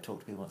time. Like I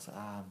talk to people and say,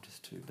 I'm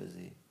just too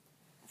busy.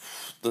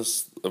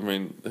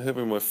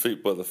 Having my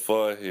feet by the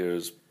fire here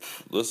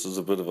this is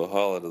a bit of a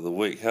highlight of the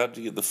week. How did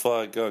you get the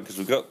fire going? Because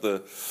we've got the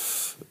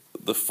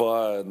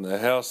fire in the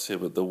house here,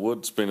 but the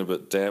wood's been a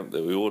bit damp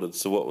that we ordered.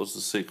 So what was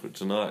the secret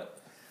tonight?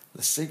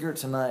 The secret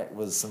tonight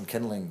was some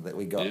kindling that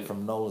we got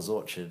from Nola's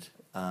Orchard.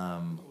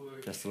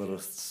 Just a little,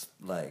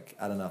 like,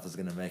 I don't know if it's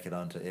going to make it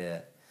onto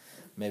air.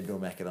 Maybe it'll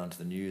make it onto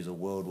the news or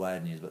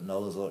worldwide news, but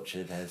Nola's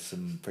Orchard has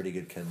some pretty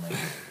good kindling.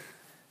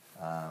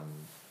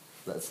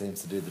 That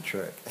seems to do the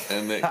trick.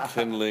 And that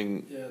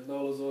kindling... Yeah,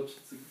 Nola's Orchard.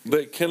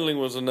 That kindling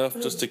was enough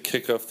just to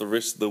kick off the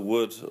rest of the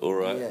wood, all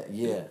right?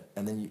 Yeah.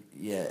 And then,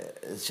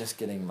 it's just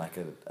getting like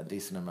a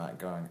decent amount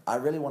going. I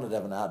really wanted to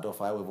have an outdoor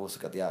fire. We've also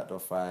got the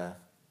outdoor fire.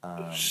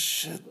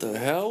 Shit, though.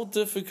 How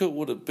difficult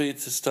would it be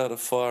to start a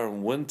fire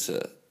in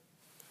winter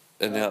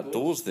and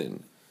outdoors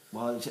then?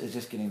 Well, it's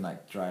just getting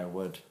like dry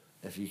wood.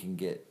 If you can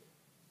get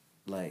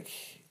like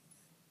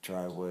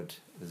dry wood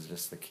is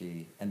just the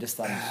key. And just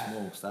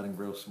starting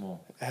real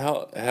small.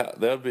 How that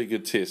would be a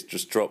good test.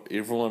 Just drop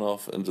everyone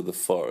off into the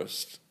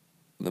forest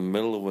in the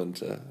middle of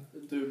winter.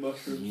 Do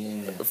mushrooms.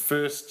 Yeah.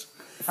 First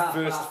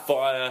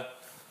fire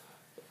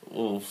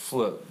will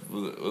flip.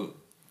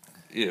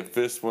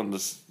 First one to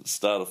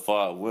start a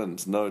fire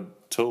wins. No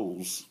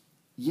tools.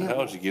 Yeah. How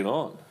would you get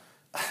on?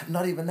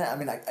 Not even that. I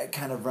mean, it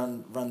kind of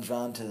runs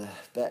round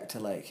back to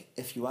like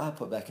if you are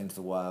put back into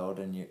the wild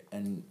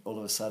and all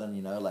of a sudden,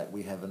 you know, like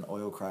we have an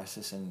oil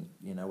crisis and,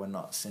 you know, we're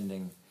not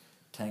sending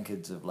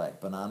tankards of like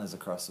bananas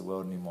across the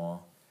world anymore.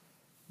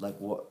 Like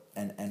what?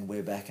 And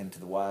we're back into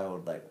the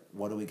wild. Like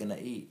what are we gonna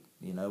eat?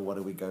 You know, what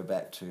do we go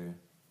back to?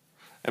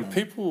 And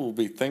people will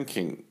be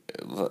thinking,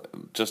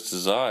 just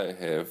as I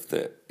have,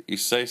 that you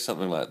say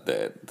something like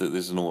that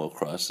there's an oil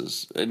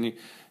crisis, and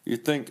you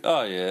think,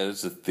 oh yeah,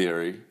 it's a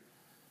theory.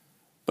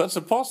 But it's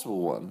a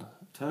possible one.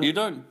 Totally. You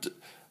don't,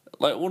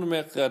 like,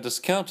 automatically I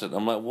discount it.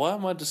 I'm like, why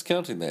am I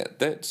discounting that?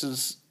 That's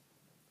just,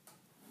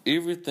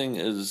 everything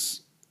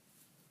is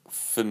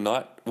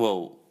finite.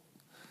 Well,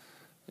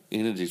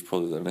 energy is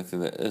probably the only thing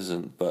that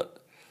isn't,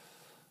 but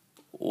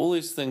all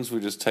these things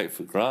we just take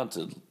for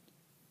granted,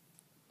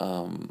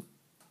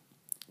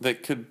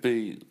 that could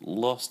be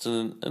lost in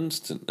an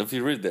instant. If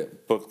you read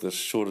that book,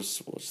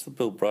 what's the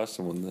Bill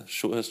Bryson one, The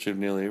Short History of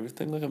Nearly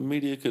Everything, like a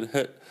meteor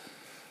could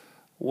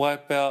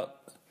wipe out.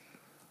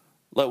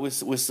 Like we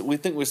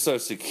think we're so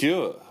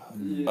secure.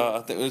 Yeah. I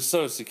think we're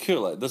so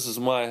secure. Like, this is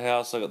my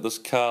house. I got this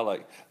car.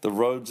 Like, the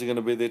roads are going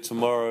to be there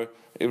tomorrow.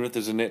 Even if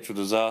there's a natural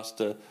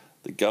disaster,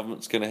 the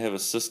government's going to have a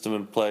system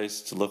in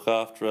place to look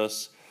after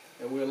us.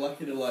 And we're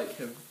lucky to like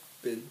have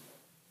been,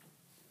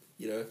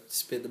 you know,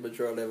 spend the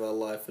majority of our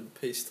life in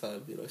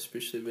peacetime. You know,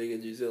 especially being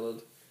in New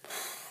Zealand.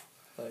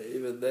 Like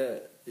even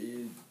that,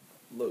 you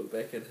look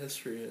back in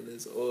history and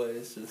there's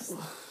always just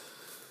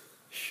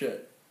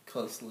shit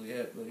constantly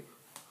happening.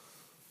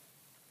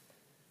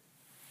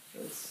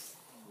 It's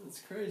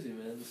crazy,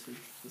 man.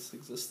 This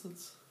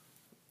existence.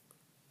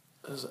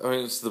 I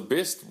mean, it's the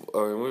best.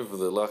 I mean, we were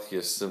the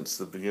luckiest since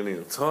the beginning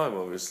of time,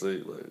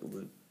 obviously.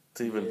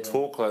 To even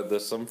talk like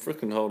this, I'm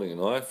freaking holding an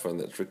iPhone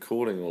that's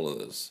recording all of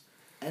this.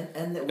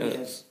 And that we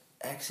have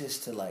access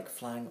to like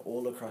flying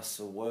all across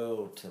the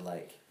world to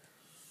like,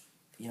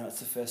 it's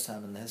the first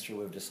time in the history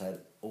we've just had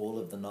all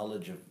of the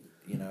knowledge of,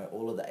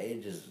 all of the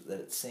ages that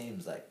it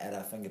seems like at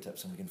our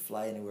fingertips, and we can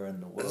fly anywhere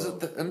in the world. Is it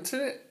the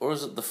internet or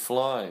is it the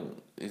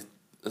flying? Is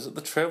it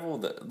the travel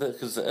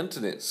because the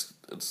internet's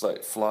it's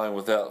like flying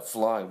without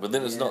flying, but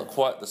then it's not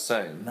quite the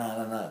same.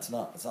 No, it's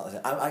not the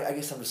same. I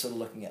guess I'm just sort of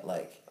looking at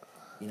like,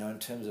 in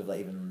terms of like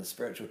even the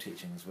spiritual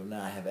teachings, we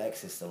now have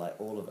access to like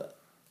all of it,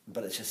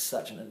 but it's just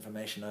such an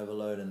information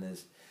overload, and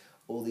there's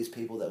all these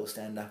people that will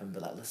stand up and be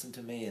like, listen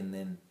to me, and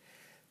then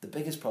the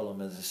biggest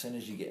problem is as soon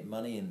as you get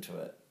money into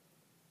it,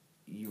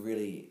 you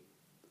really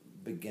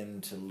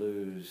begin to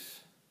lose.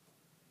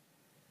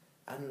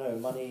 I don't know,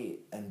 money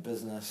and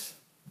business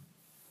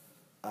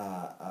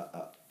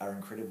are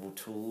incredible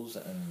tools,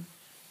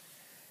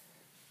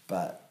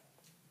 but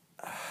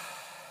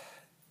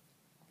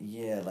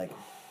like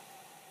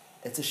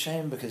it's a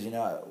shame because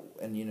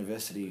in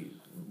university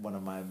one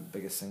of my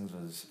biggest things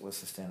was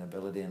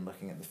sustainability and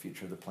looking at the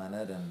future of the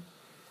planet,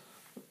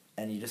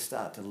 and you just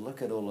start to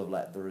look at all of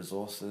like the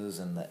resources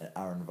and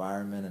our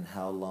environment and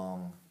how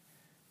long,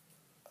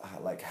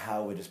 like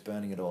how we're just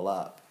burning it all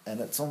up, and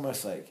it's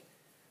almost like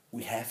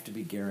we have to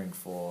be gearing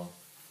for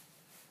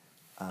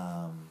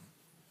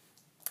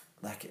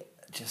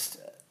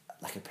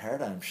like a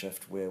paradigm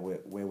shift where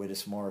we're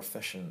just more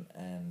efficient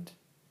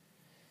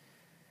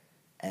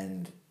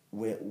and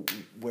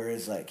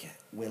whereas like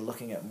we're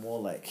looking at more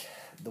like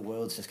the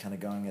world's just kind of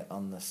going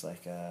on this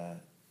like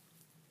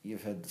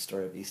you've heard the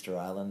story of Easter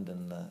Island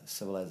and the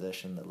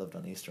civilization that lived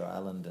on Easter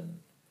Island and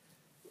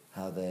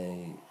how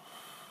they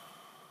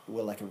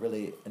were like a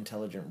really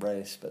intelligent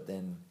race, but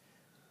then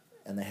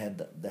they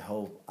had the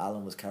whole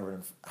island was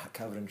covered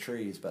in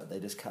trees, but they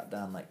just cut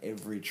down like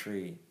every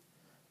tree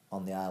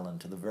on the island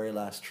to the very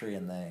last tree,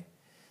 and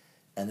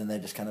then they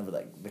just kind of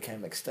like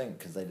became extinct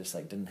because they just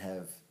like didn't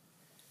have,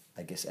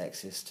 I guess,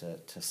 access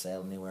to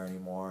sail anywhere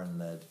anymore,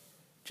 and they'd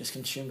just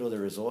consumed all their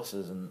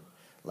resources, and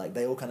like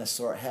they all kind of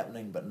saw it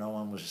happening, but no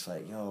one was just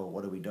like, yo,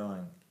 what are we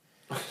doing?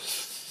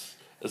 Is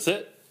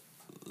that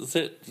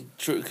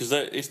true? Because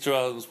Easter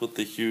Island's with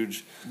the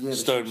huge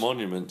stone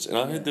monuments, and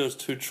I heard there was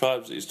 2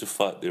 tribes that used to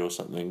fight there or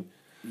something.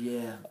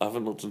 Yeah. I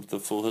haven't looked into the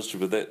full history,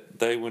 but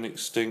they went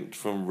extinct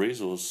from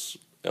resource,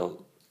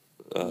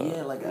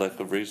 lack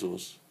of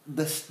resource.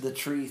 The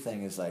tree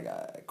thing is like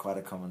quite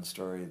a common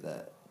story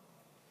that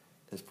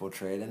is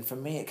portrayed, and for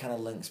me it kind of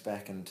links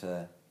back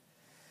into,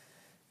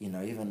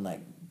 even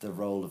like the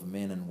role of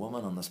men and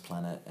women on this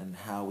planet, and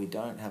how we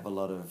don't have a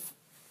lot of,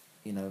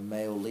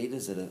 male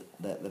leaders that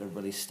are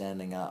really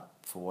standing up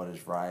for what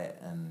is right,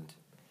 and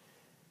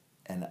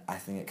I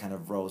think it kind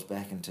of rolls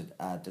back into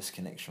our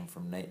disconnection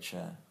from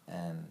nature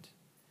and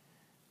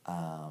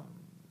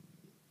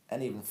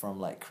even from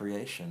like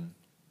creation.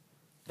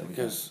 That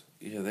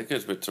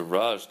goes back to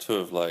Raj too,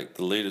 of like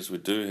the leaders we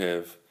do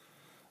have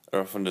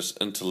are often just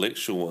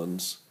intellectual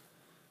ones.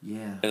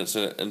 Yeah. And it's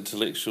an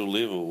intellectual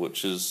level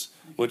which has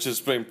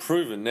been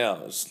proven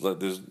now. It's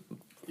like you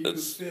can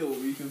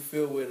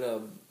feel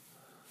when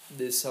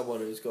there's someone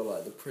who's got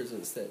like the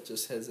presence that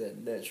just has that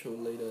natural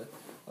leader.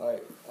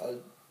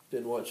 I've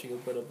been watching a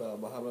bit about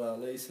Muhammad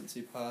Ali since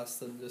he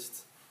passed, and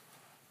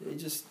he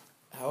just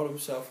held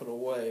himself in a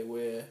way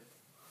where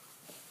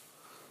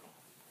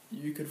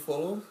you could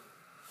follow him,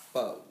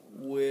 but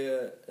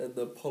where in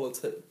the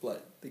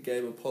the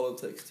game of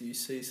politics do you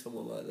see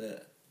someone like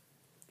that?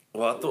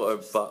 Well, I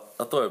thought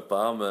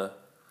Obama.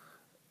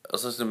 I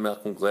was listening to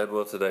Malcolm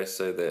Gladwell today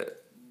say that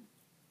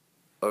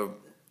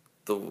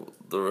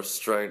the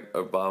restraint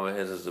Obama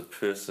has as a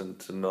person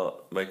to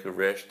not make a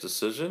rash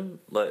decision,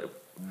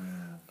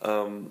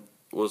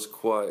 was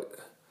quite,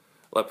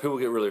 like, people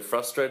get really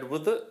frustrated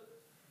with it,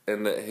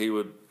 and that he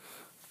would,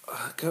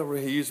 I can't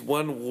remember, he used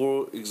one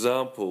war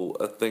example,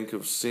 I think,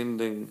 of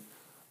sending,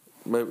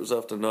 maybe it was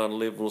after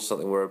 9/11 or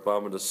something, where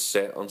Obama just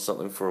sat on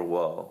something for a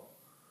while.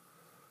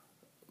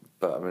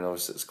 But I mean,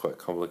 obviously it's quite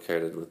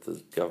complicated with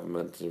the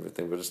government and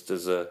everything, but just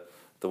the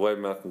way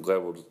Malcolm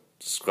Gladwell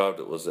described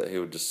it was that he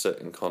would just sit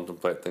and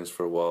contemplate things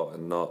for a while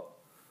and not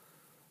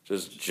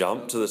just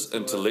jump to this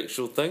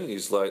intellectual thing.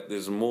 He's like,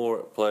 there's more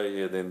at play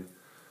here and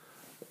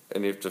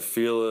you have to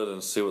feel it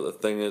and see what the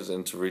thing is,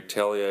 and to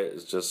retaliate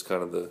is just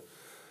kind of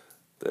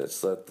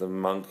that's like the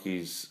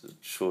monkey's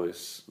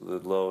choice, the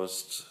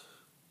lowest.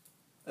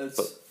 It's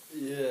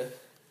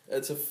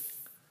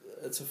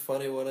a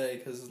funny one,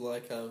 because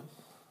like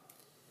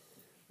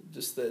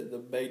just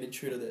the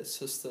magnitude of that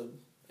system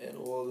and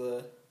all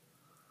the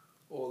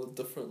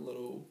different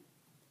little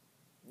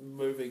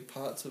moving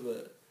parts of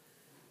it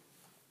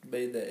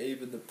mean that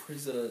even the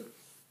president,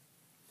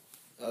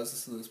 I was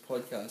listening to this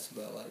podcast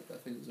about, like, I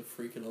think it was a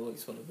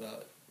Freakonomics one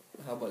about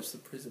how much the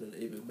president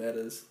even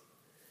matters,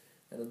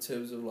 and in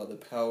terms of like the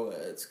power,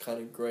 it's kind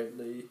of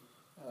greatly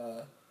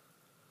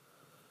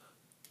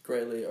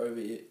greatly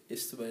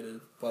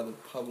overestimated by the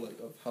public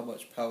of how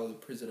much power the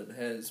president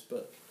has,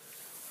 but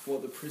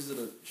what the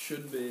president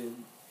should be,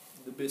 and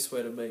the best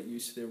way to make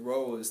use of their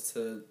role is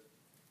to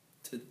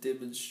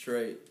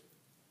demonstrate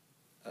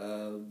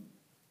the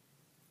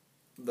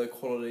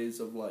qualities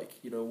of, like,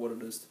 you know, what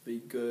it is to be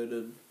good,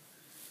 and,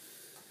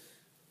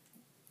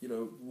 you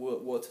know,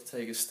 what to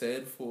take a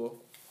stand for.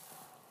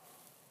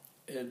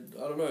 And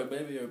I don't know,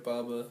 maybe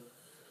Obama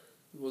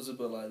was a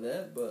bit like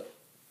that, but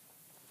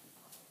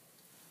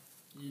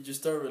you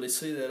just don't really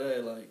see that,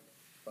 eh? Like,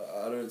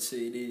 I don't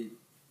see any.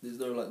 There's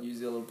no, like, New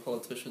Zealand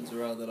politicians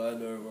around that I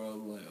know where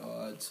I'm like,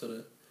 oh,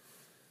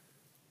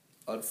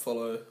 I'd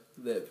follow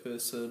that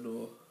person,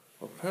 or...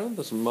 Apparently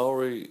this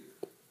Maori,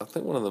 I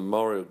think one of the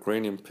Maori or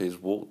Green MPs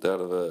walked out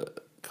of a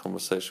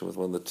conversation with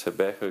one of the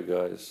tobacco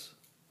guys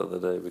the other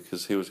day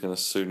because he was going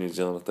to sue New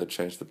Zealand if they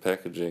changed the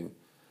packaging.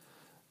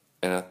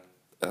 And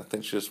I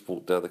think she just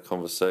walked out of the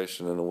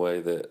conversation in a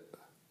way that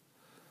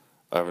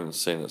I haven't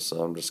seen it,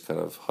 so I'm just kind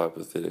of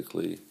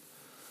hypothetically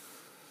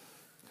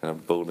kind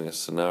of building a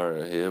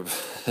scenario here.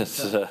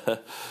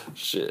 But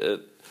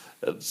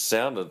it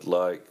sounded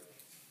like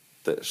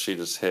that she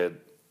just had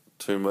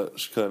too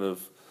much kind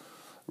of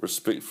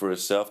respect for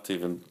herself to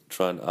even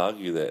try and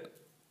argue that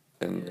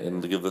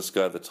and to give this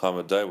guy the time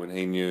of day when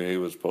he knew he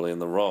was probably in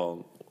the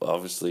wrong.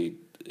 Obviously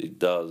he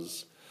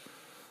does.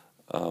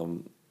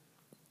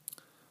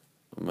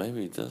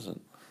 Maybe he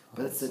doesn't.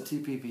 But it's the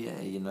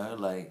TPPA, you know,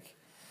 like,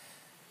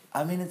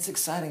 I mean, it's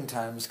exciting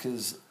times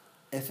because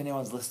if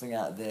anyone's listening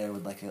out there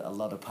with, like, a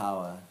lot of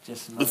power,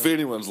 just know... If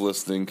anyone's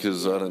listening,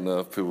 because I don't know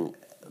if people...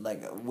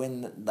 Like,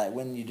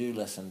 when you do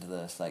listen to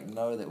this, like,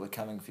 know that we're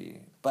coming for you.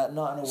 But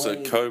not in a way...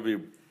 So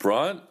Kobe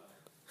Bryant?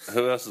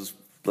 Who else is,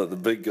 like, the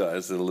big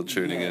guys that are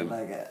tuning in?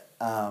 Like,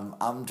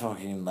 I'm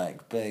talking,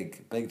 like,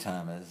 big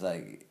timers.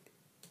 Like,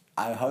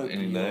 I hope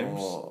Any names?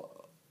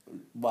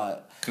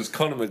 What? Because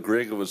Conor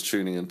McGregor was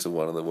tuning into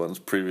one of the ones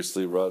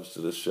previously. Raj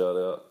did a shout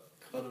out.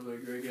 Conor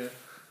McGregor.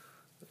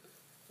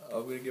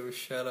 I'm going to give a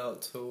shout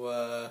out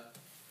to...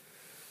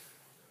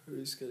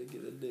 who's going to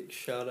get the next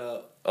shout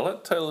out? I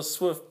like Taylor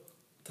Swift.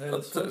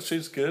 Taylor Swift.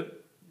 She's good.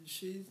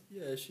 She's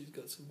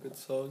got some good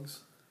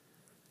songs.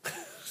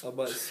 I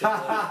might say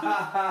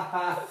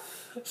that.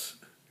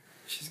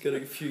 She's got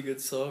a few good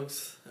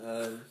songs.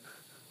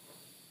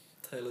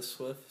 Taylor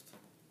Swift.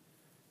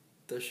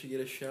 Does she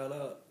get a shout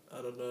out?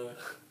 I don't know.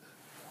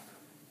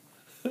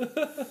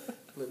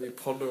 Let me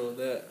ponder on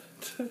that.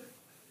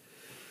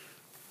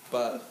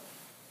 But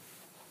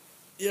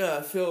yeah,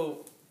 I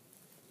feel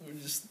we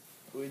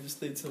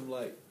just need some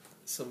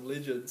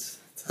legends.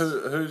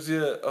 Who's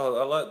your... Oh,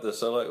 I like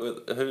this. I like...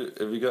 Who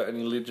have you got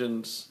any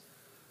legends?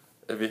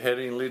 Have you had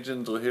any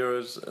legends or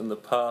heroes in the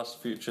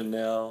past, future,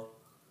 now,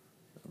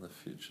 in the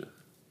future?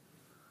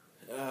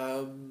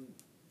 I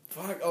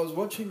was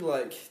watching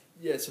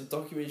some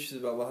documentaries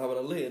about Muhammad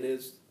Ali, and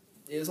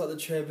he was like the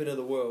champion of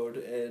the world,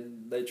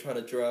 and they tried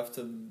to draft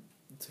him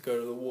to go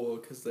to the war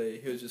because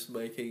he was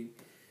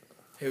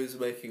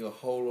making a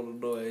whole lot of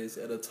noise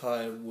at a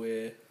time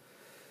where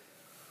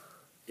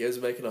he was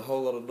making a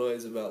whole lot of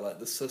noise about, like,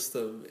 the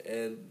system,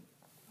 and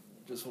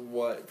just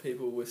white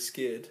people were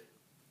scared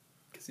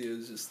because he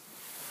was just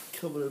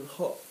coming in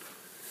hot.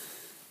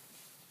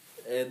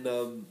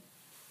 And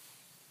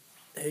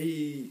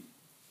he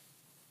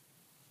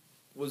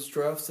was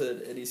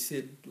drafted, and he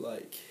said,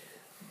 like,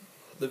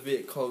 the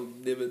Viet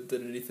Cong never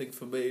did anything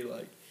for me.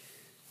 Like,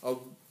 I'm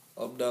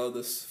now in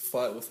this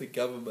fight with the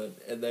government,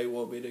 and they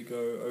want me to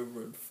go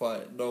over and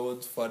fight. No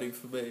one's fighting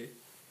for me.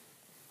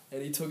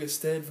 And he took a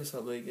stand for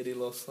something, and he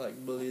lost, like,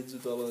 millions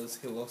of dollars.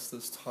 He lost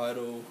his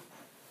title.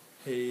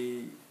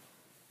 He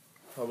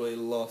probably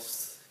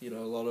lost, a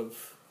lot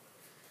of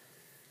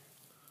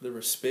the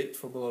respect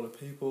from a lot of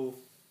people.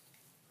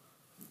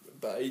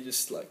 But he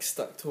just, like,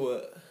 stuck to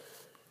it.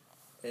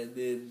 And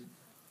then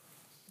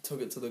took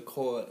it to the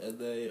court, and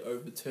they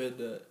overturned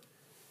it.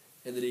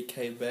 And then he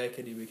came back,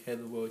 and he became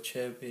the world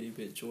champion. He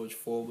beat George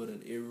Foreman,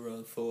 and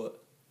everyone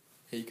thought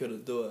he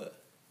couldn't do it.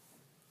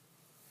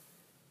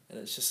 And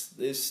it's just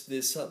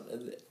there's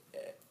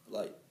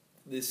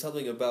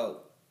something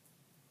about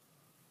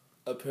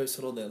a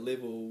person on that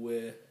level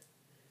where,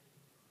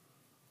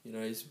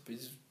 he's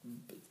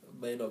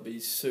may not be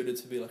suited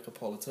to be like a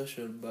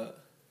politician,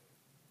 but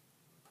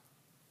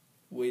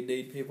we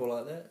need people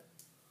like that.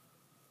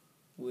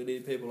 We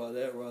need people like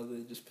that rather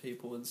than just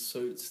people in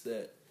suits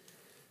that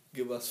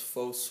give us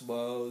false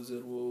smiles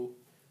and will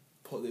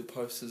put their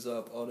posters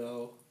up on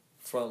our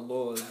front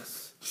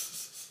lawns.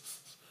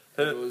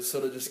 It was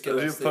sort of just give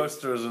us Your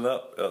poster isn't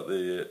up out there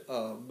yet.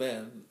 Oh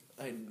man,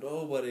 ain't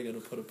nobody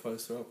gonna put a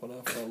poster up on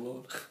our front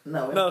lawn.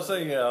 No, I'm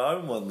saying our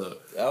own one though.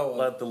 Our one.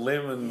 Like the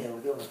lemon. Yeah, we're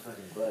doing a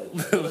fucking break.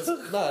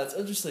 It's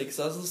interesting because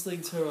I was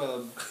listening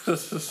to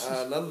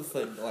another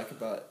thing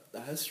about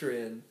the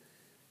history, and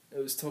it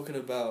was talking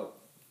about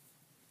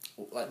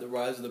like the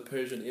rise of the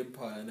Persian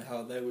Empire and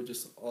how they were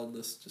just on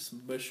this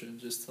mission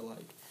just to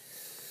like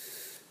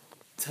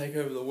take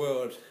over the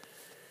world,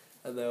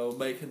 and they were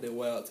making their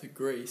way out to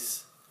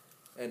Greece,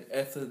 and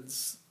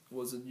Athens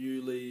was a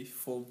newly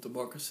formed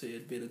democracy. It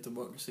had been a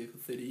democracy for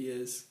 30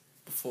 years.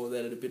 Before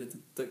that, it had been a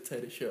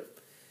dictatorship.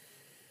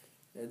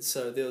 And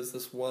so there was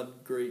this one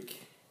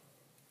Greek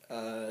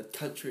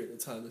country at the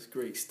time, this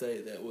Greek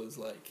state that was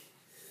like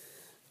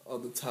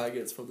on the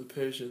targets from the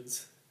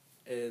Persians,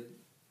 and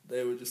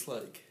they were just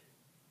like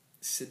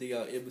sending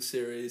out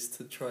emissaries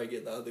to try and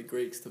get the other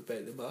Greeks to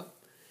back them up.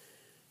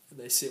 And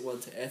they sent one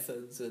to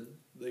Athens, and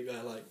the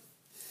guy like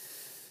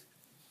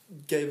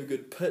gave a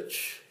good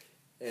pitch,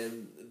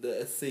 and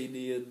the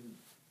Athenian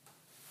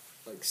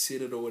like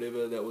Senate or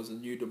whatever that was a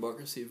new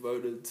democracy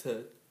voted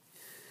to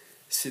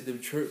send them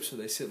troops, so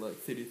they sent like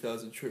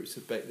 30,000 troops to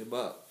back them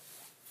up.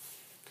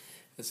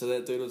 And so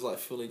that dude was like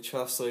feeling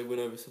chuffed, so he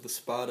went over to the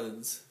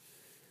Spartans,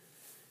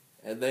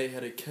 and they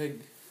had a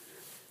king,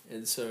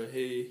 and so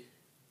he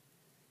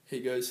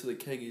goes to the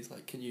king. He's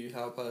like, "Can you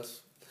help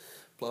us?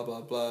 Blah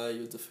blah blah.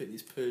 You'll defeat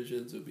these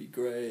Persians. It'll be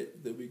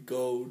great. There'll be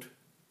gold.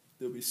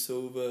 There'll be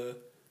silver.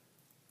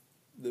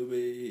 There'll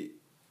be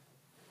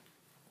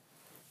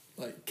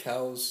like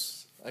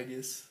cows, I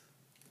guess."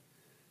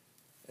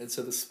 And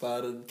so the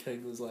Spartan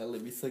king was like,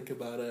 "Let me think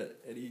about it,"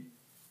 and he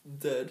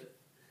did.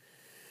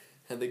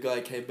 And the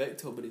guy came back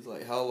to him and he's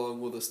like, "How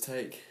long will this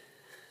take?"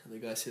 And the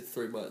guy said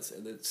 3 months,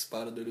 and the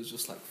Spartan dude was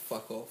just like,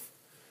 "Fuck off.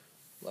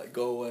 Like,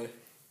 go away."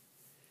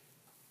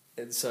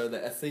 And so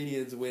the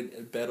Athenians went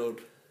and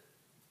battled,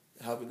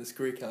 helping this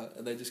Greek out,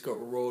 and they just got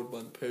rolled by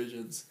the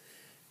Persians.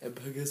 And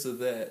because of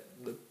that,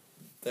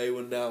 they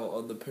were now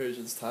on the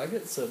Persians'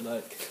 target. So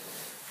like,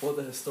 what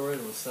the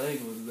historian was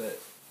saying was that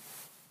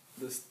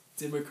this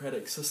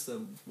democratic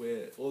system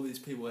where all these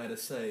people had a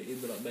say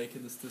ended up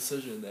making this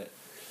decision that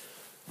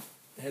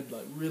had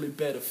like really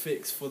bad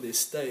effects for their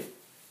state,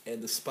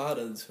 and the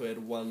Spartans, who had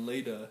one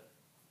leader,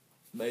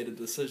 made a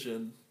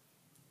decision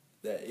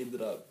that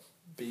ended up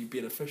being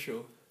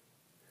beneficial.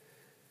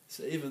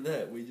 So even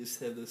that, we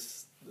just have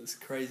this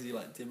crazy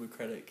like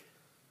democratic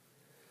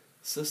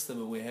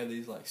system, and we have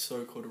these like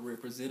so-called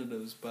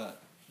representatives,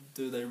 but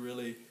do they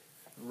really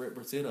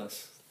represent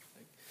us?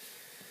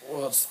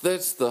 Well,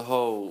 that's the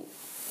whole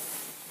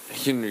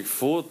Henry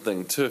Ford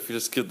thing too. If you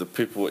just give the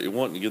people what you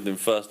want, you give them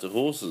faster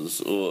horses,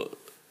 or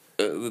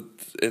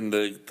and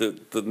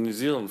the New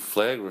Zealand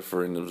flag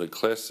referendum is a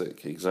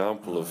classic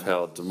example of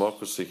how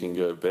democracy can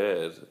go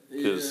bad,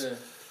 because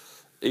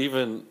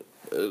even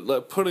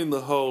like putting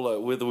the whole like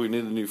whether we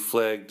need a new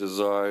flag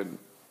design,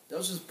 that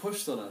was just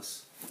pushed on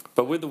us.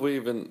 but whether we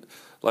even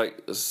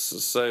like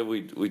say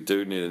we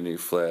do need a new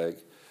flag,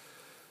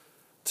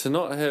 to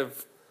not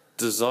have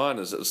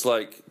designers, it's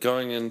like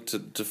going in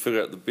to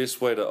figure out the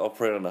best way to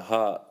operate on a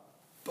heart,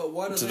 But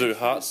why to do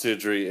heart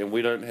surgery, and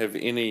we don't have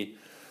any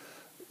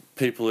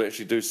people who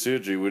actually do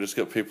surgery. We just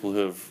got people who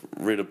have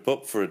read a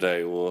book for a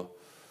day, or.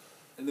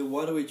 And then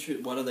why do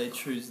they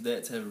choose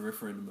that to have a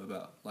referendum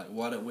about? Like,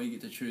 why don't we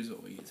get to choose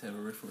what we get to have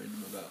a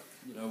referendum about?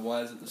 You know,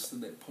 why is it this thing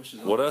that pushes?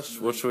 What else?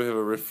 What should we have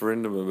a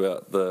referendum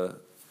about?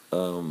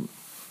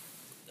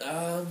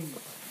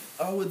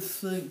 I would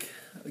think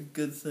a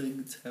good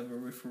thing to have a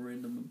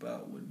referendum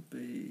about would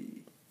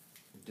be.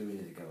 Do we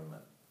need a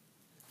government?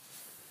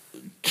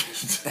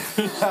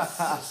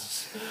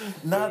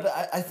 No,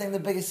 but I think the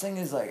biggest thing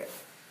is like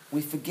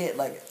we forget,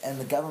 like, and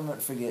the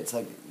government forgets,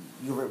 like,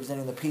 you're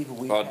representing the people.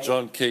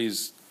 John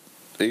Key's,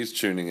 he's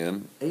tuning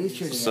in. He's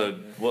tuning in. So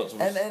what's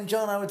and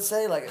John, I would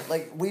say like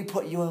we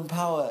put you in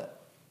power,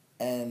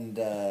 and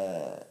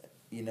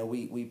you know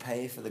we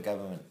pay for the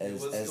government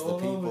as the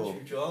people,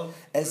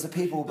 as the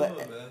people,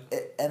 but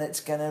and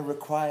it's gonna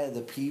require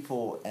the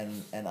people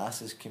and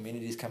us as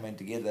communities coming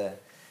together,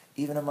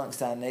 even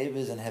amongst our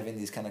neighbours, and having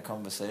these kind of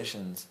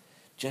conversations,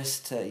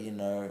 just to, you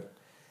know,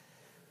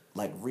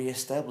 like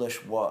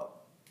reestablish what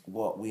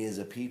we as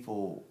a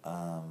people,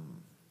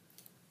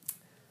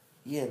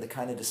 the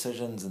kind of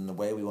decisions and the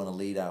way we want to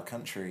lead our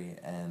country,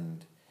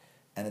 and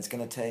it's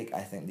going to take,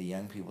 I think, the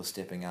young people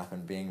stepping up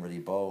and being really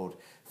bold.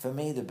 For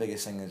me, the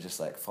biggest thing is just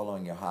like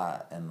following your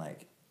heart, and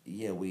like,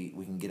 we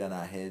can get in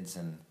our heads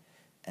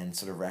and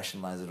sort of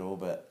rationalize it all,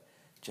 but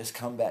just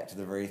come back to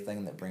the very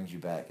thing that brings you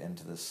back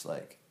into this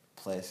like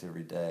place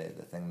every day,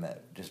 the thing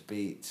that just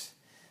beats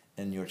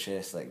in your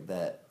chest, like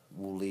that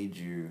will lead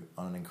you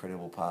on an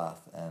incredible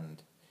path.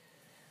 And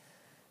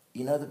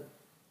you know,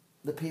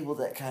 the people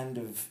that kind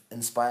of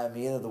inspire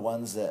me are the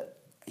ones that,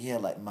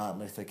 like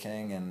Martin Luther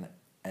King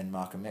and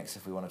Malcolm X,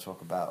 if we want to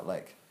talk about,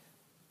 like,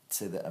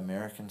 say, the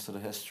American sort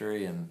of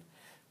history, and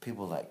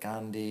people like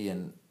Gandhi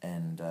and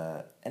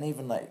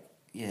even, like,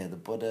 the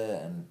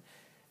Buddha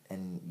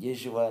and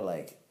Yeshua,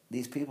 like,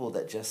 these people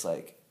that just,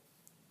 like,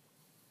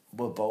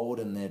 were bold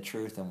in their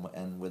truth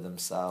and were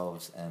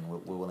themselves, and were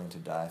willing to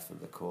die for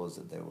the cause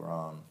that they were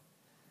on.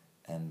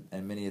 And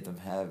many of them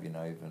have, you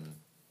know, even...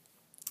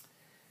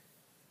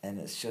 And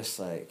it's just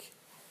like,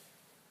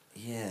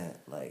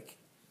 like...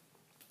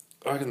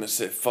 I reckon that's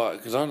that fight,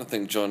 because I don't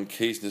think John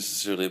Key's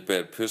necessarily a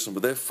bad person,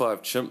 but that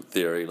 5 chimp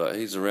theory, like,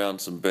 he's around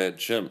some bad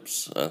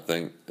chimps, I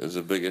think, is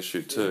a big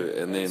issue too.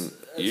 And then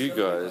you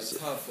guys...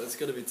 It's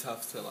going to be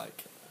tough to,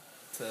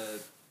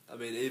 I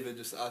mean, even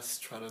just us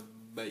trying to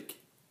make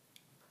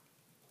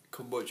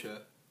kombucha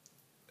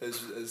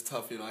is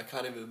tough, you know. I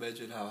can't even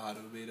imagine how hard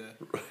it would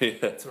be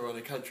Yeah. to run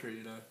a country,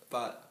 you know.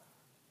 But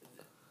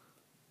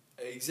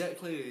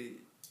exactly,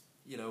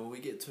 you know, we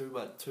get too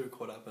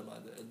caught up in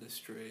like the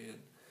industry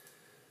and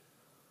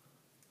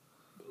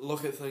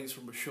look at things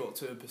from a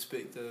short-term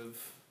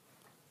perspective,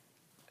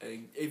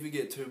 and even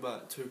get too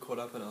caught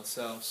up in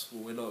ourselves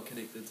when we're not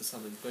connected to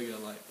something bigger.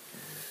 Like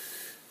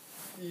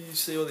you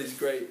see all these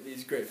great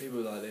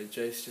people like that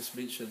Jace just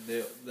mentioned.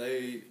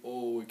 They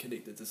all were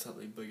connected to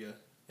something bigger,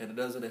 and it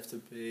doesn't have to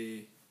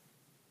be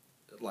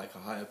like a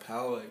higher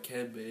power. It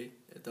can be.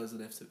 It doesn't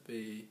have to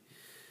be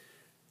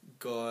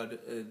God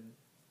in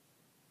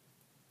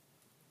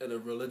a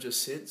religious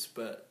sense,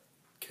 but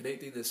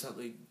connecting to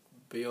something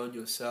beyond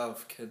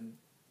yourself can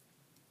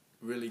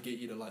really get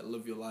you to like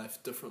live your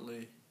life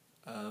differently,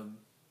 and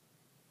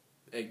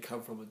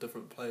come from a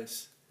different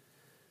place.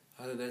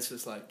 I think that's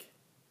just like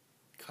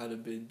kind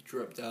of been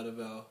dripped out of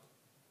our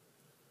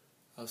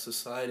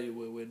society,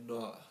 where we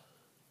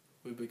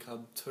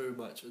become too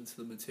much into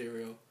the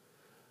material,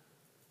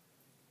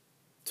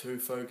 too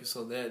focused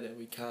on that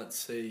we can't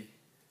see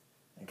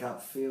and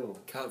can't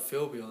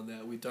feel beyond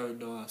that. We don't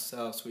know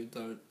ourselves. We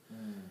don't.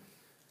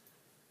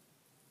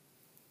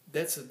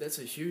 That's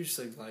a huge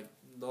thing, like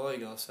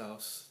knowing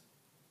ourselves,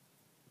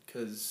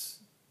 because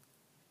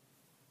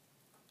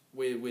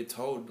we're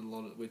told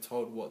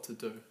what to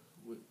do.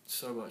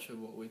 So much of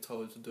what we're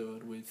told to do,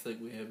 and we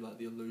think we have like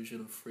the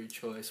illusion of free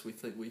choice. We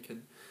think we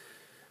can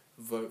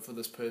vote for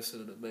this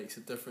person and it makes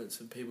a difference,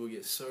 and people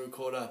get so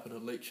caught up in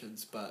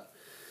elections. But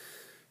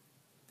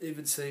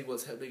even seeing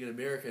what's happening in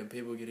America and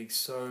people getting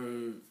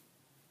so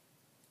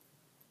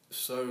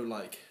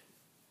like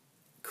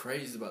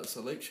crazy about this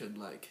election,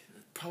 like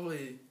it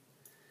probably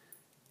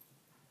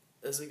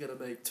isn't going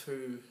to make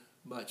too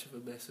much of a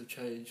massive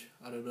change.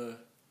 I don't know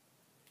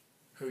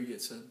who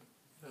gets in,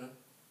 you know?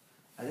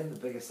 I think the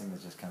biggest thing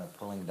is just kind of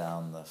pulling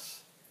down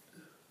this,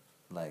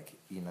 like,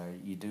 you know,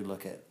 you do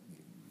look at,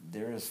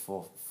 there is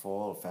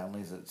four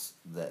families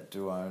that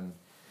do own,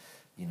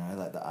 you know,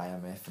 like the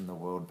IMF and the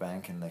World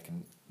Bank, and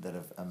that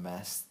have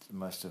amassed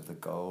most of the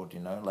gold,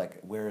 you know,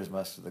 like where is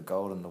most of the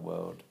gold in the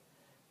world?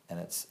 And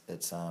it's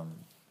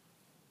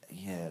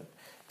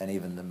and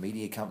even the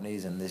media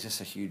companies, and there's just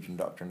a huge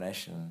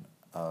indoctrination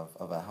of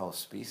our whole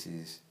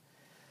species.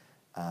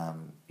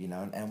 You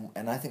know,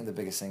 and I think the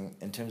biggest thing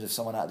in terms of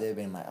someone out there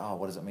being like, oh,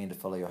 what does it mean to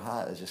follow your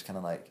heart, is just kind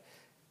of like,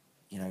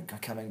 you know,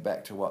 coming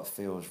back to what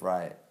feels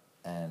right,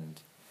 and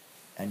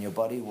your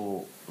body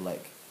will,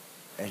 like,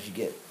 as you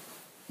get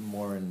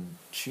more in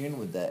tune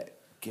with that,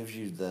 gives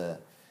you the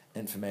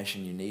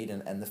information you need,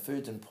 and the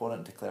food's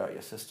important to clear out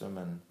your system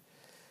and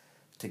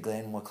to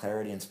gain more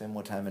clarity and spend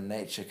more time in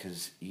nature,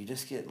 because you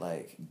just get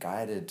like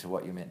guided to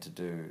what you're meant to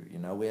do. You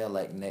know, we are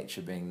like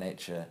nature being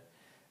nature.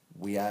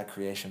 We are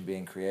creation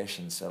being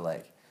creation. So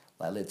like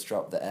let's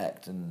drop the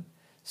act and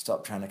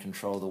stop trying to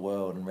control the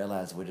world and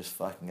realize we're just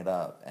fucking it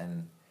up,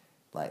 and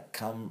like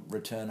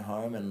return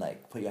home and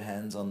like put your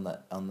hands on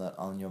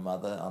your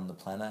mother, on the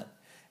planet,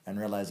 and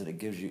realize that it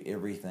gives you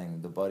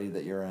everything, the body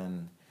that you're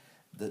in.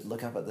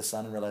 Look up at the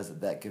sun and realize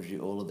that gives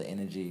you all of the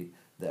energy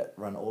that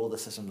run all the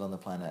systems on the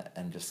planet,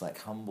 and just like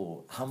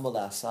humble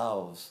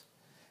ourselves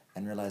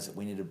and realize that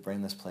we need to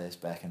bring this place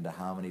back into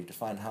harmony, to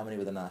find harmony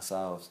within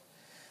ourselves.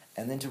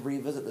 And then to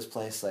revisit this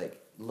place,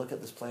 like look at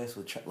this place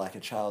with like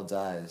a child's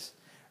eyes,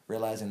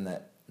 realizing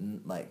that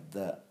like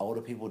the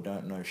older people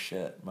don't know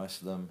shit, most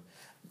of them.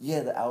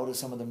 Yeah, the elders,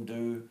 some of them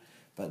do,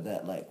 but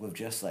that like we've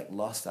just like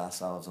lost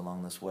ourselves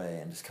along this way,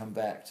 and just come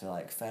back to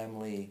like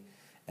family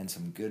and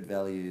some good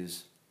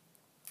values,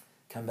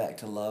 come back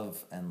to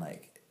love, and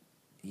like,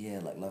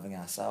 yeah, like loving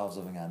ourselves,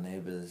 loving our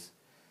neighbors,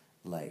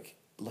 like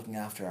looking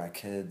after our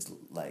kids,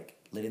 like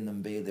letting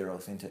them be their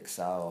authentic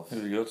selves.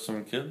 Have you got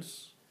some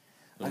kids?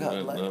 I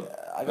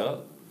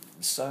got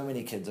so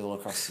many kids all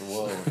across the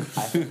world.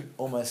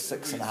 Almost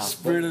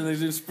 6.5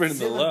 billion. Spreading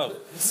the love.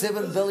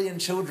 7 billion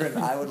children.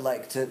 I would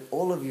like to,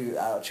 all of you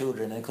are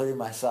children, including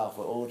myself.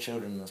 We're all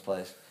children in this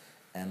place,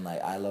 and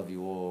like I love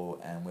you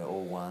all, and we're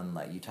all one.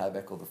 Like you tie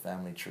back all the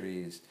family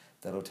trees,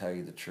 that'll tell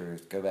you the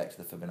truth. Go back to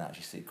the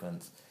Fibonacci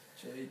sequence.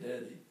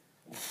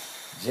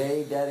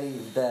 J Daddy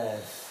Dad.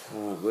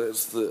 Well,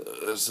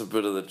 that's a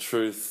bit of the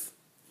truth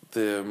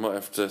there. Might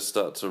have to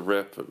start to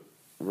wrap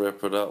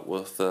it up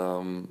with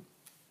man,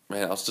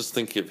 I was just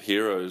thinking of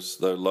heroes,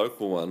 though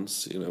local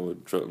ones, you know, we're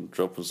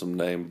dropping some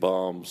name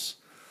bombs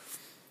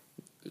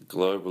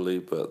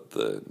globally,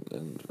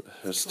 and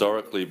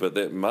historically, but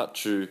that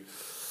Machu,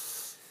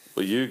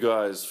 for you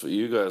guys,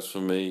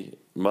 for me,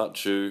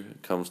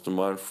 Machu comes to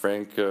mind,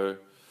 Franco,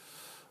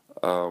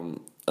 and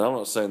I'm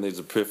not saying these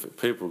are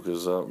perfect people,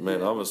 because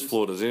man, I'm as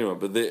flawed as anyone,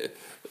 but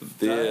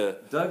they're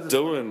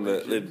doing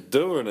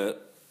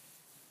it,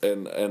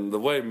 and the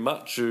way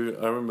Machu,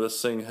 I remember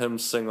seeing him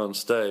sing on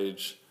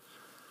stage,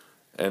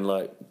 and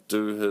like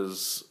do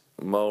his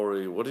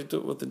Maori, what did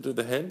he do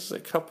the hands,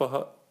 like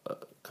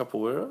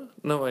capoeira?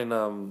 No, I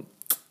mean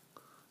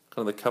kind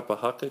of the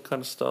kapahaka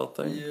kind of style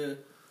thing. Yeah.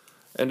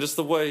 And just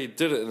the way he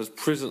did it, and his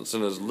presence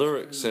and his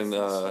lyrics, and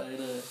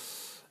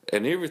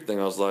and everything.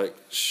 I was like,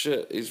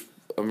 shit.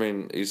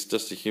 He's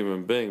just a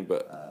human being,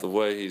 but the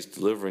way he's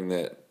delivering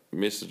that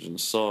message and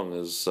song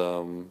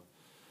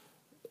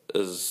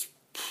is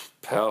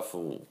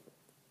powerful.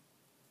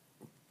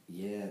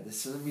 Yeah, there's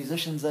some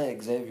musicians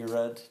there, Xavier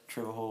Rudd,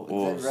 Trevor Hall.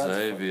 Oh, Rudd's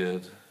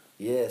Xavier.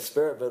 Yeah,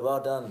 Spirit Bird,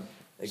 well done,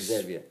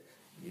 Xavier.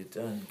 You're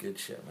doing good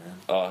shit, man.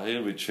 Oh,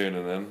 he'll be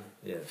tuning in.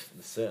 Yeah,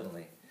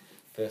 certainly.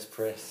 First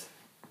press.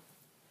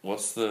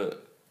 What's the...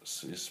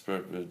 See,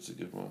 Spirit Bird's a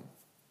good one.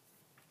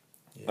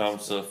 Yeah,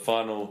 So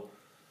final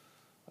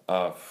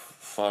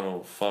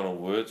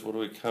words. What do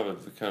we cover?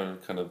 We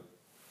kind of.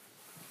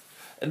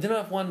 And then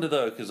I wonder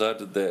though, because I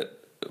did that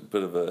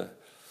bit of a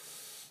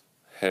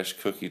hash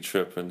cookie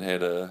trip and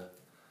had a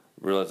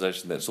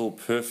realization that's all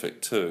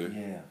perfect too.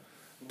 Yeah.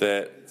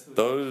 That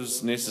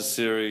those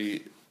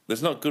necessary.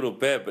 There's not good or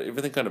bad, but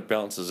everything kind of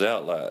balances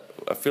out. Like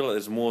I feel like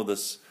there's more of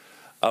this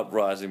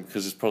uprising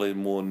because there's probably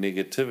more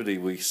negativity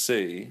we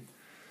see,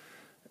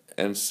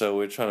 and so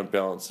we're trying to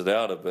balance it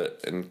out a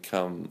bit and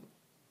come.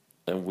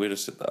 And we're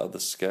just at the other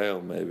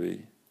scale,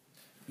 maybe.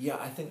 Yeah,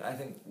 I think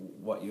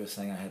what you were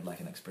saying, I had like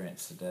an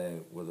experience today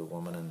with a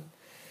woman, and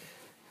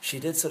she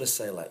did sort of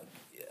say like,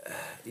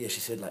 she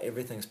said like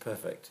everything's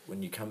perfect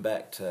when you come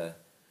back to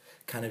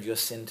kind of your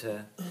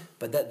center,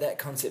 but that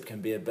concept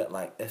can be a bit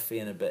like iffy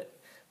and a bit,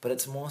 but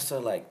it's more so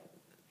like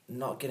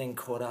not getting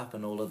caught up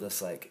in all of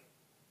this like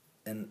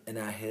in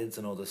our heads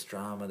and all this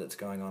drama that's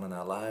going on in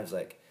our lives.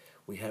 Like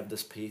we have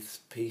this peace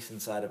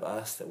inside of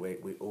us that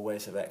we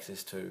always have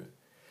access to,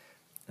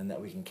 and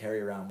that we can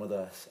carry around with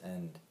us.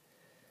 And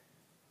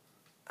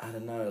I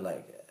don't know,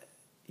 like,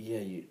 yeah,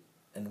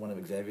 in one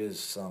of Xavier's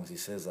songs he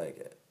says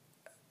like,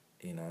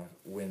 you know,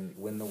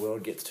 when the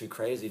world gets too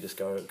crazy, just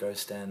go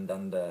stand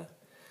under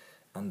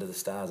the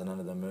stars and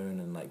under the moon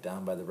and like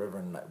down by the river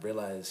and like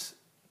realize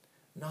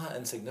not how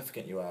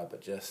insignificant you are,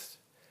 but just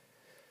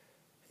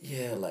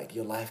like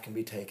your life can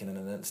be taken in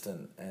an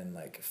instant, and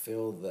like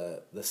feel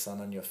the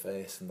sun on your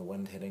face and the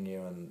wind hitting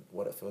you and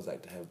what it feels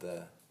like to have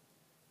the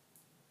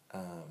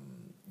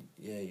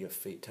your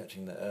feet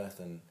touching the earth.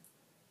 And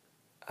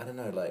I don't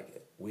know,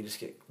 like we're just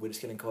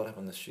getting caught up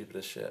in the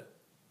stupidest shit,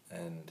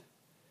 and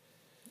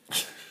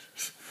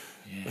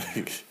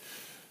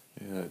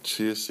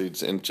chia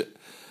seeds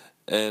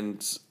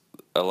and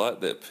I like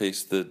that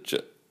piece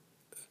because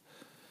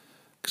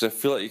I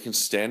feel like you can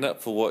stand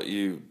up for what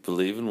you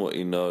believe in, what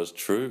you know is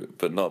true,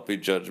 but not be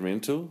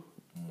judgmental.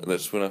 And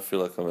that's when I feel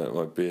like I'm at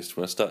my best.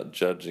 When I start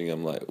judging,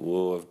 I'm like,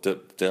 whoa, I've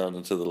dipped down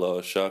into the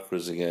lower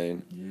chakras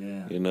again.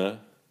 Yeah. You know?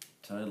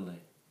 Totally.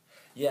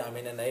 Yeah, I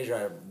mean, in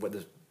Asia, with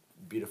this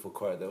beautiful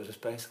quote that was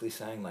just basically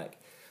saying, like,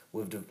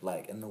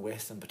 like, in the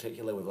West in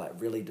particular, we've, like,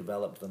 really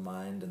developed the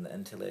mind and the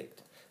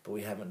intellect, but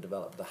we haven't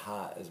developed the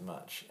heart as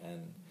much,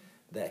 and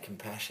that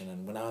compassion.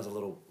 And when I was a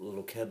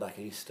little kid, like,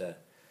 I used to,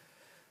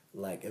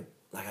 like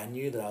I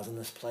knew that I was in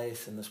this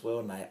place, in this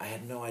world, and I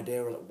had no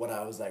idea what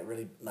I was, like,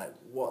 really, like,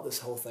 what this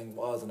whole thing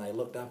was. And I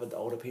looked up at the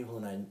older people,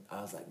 and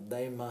I was like,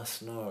 they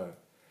must know.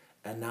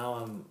 And now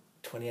I'm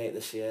 28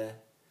 this year,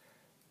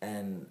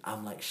 and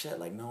I'm like, shit,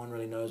 like, no one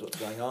really knows what's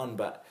going on,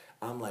 but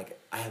I'm like,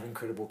 I have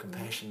incredible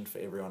compassion for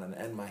everyone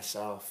and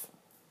myself,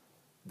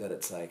 that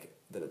it's like,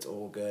 that it's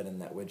all good,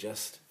 and that we're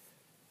just,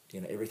 you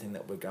know, everything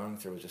that we're going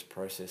through is just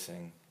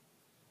processing,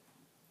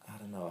 I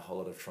don't know, a whole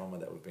lot of trauma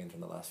that we've been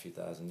through in the last few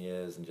thousand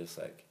years, and just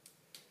like,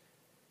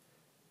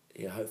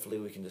 yeah, hopefully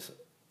we can just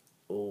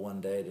all one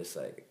day just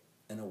like,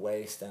 in a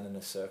way, stand in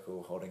a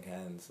circle holding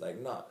hands,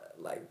 like not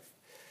like,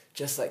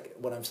 just like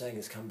what I'm saying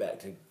is come back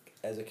to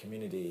as a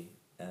community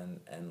and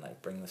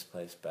like bring this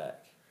place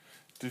back.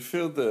 Do you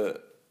feel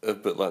that a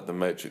bit like the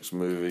Matrix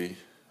movie?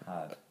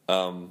 Hard.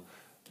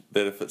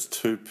 That if it's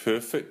too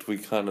perfect, we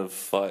kind of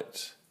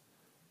fight.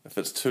 If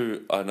it's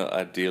too,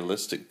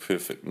 idealistic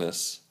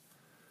perfectness,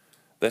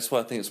 that's why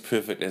I think it's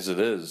perfect as it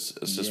is.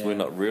 It's just we're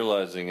not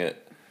realizing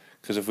it.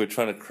 Because if we're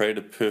trying to create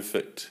a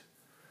perfect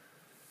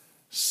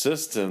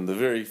system, the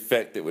very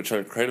fact that we're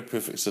trying to create a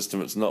perfect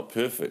system, it's not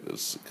perfect.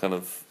 It's kind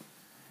of...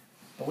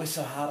 But we're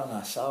so hard on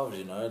ourselves,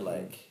 you know,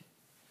 like,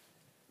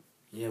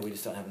 yeah, we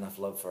just don't have enough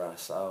love for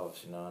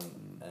ourselves, you know,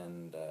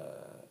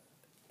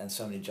 and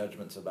so many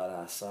judgments about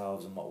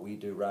ourselves and what we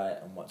do right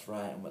and what's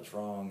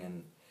wrong,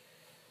 and,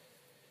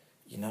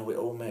 you know, we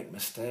all make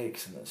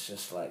mistakes, and it's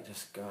just like,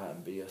 just go out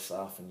and be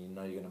yourself, and you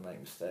know you're going to make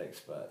mistakes,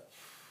 but,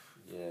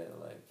 yeah,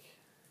 like...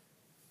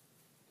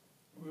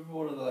 I remember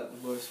one of the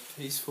most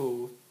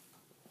peaceful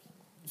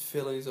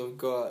feelings I've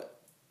got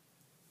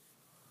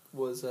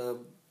was a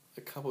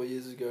couple of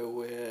years ago,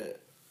 where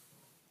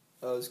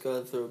I was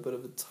going through a bit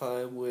of a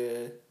time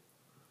where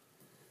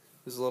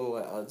there's a lot of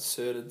like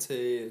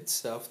uncertainty and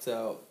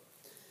self-doubt,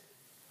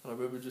 and I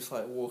remember just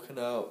like walking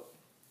out,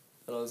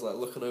 and I was like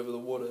looking over the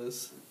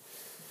waters,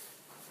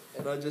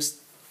 and I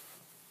just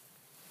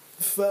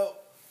felt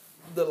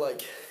the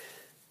like,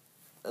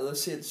 in a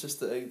sense, just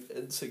the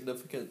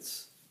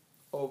insignificance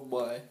of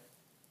my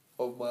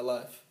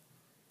life,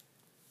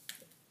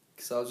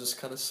 because I was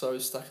just kind of so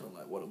stuck, and I'm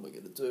like, what am I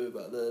going to do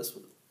about this,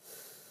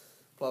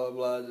 blah blah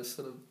blah, just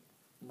sort of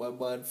my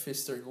mind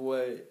festering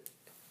away,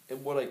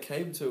 And what I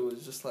came to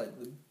was just like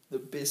the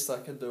best I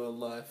can do in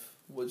life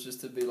was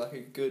just to be like a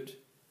good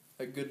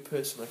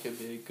person. I can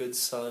be a good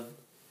son,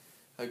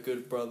 a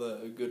good brother,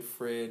 a good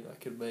friend. I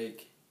can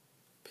make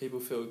people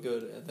feel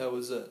good, and that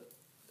was it.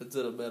 It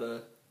didn't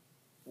matter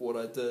what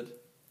I did.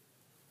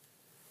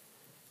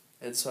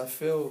 And so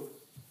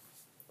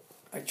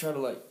I try to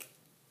like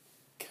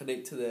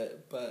connect to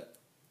that, but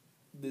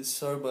there's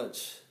so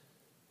much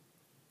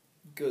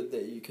good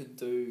that you can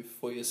do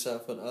for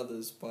yourself and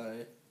others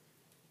by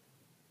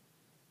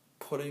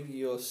putting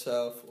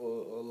yourself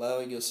or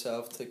allowing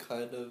yourself to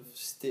kind of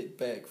step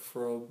back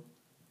from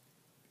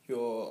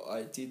your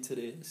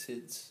identity in a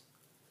sense.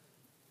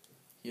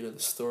 You know, the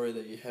story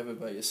that you have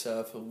about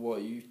yourself and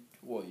what you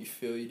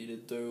feel you need to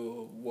do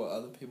or what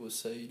other people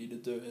say you need to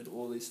do and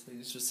all these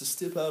things. Just to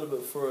step out of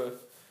it for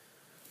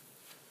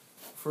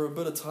a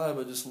bit of time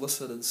and just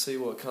listen and see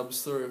what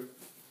comes through.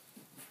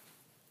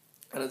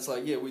 And it's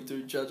like, yeah, we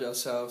do judge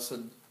ourselves,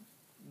 and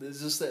there's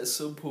just that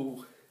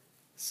simple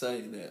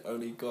saying that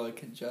only God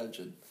can judge,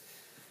 and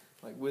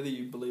like whether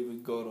you believe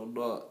in God or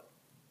not,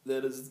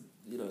 that is,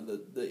 you know,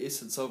 the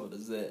essence of it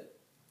is that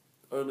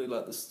only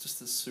like this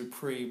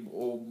supreme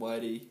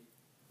almighty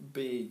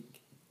being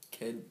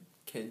can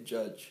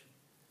judge.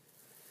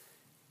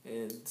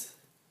 And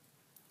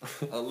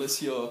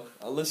unless you're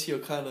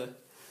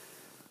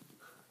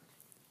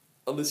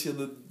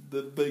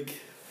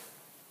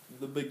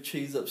the big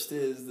cheese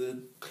upstairs,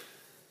 then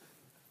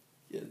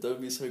yeah,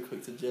 don't be so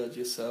quick to judge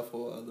yourself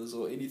or others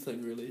or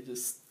anything really.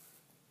 Just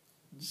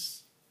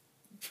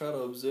try to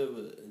observe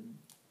it and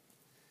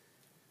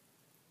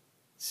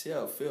see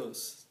how it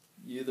feels.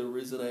 You either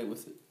resonate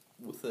with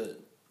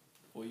it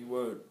or you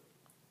won't.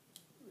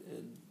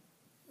 And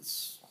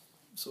it's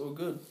all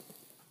good.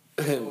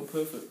 It's all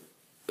perfect.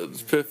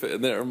 It's perfect,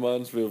 and that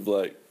reminds me of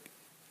like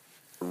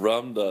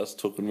Ram Dass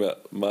talking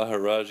about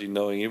Maharaji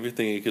knowing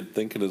everything he could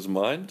think in his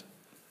mind.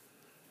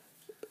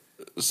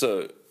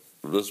 So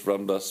this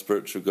Ram Dass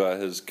spiritual guy,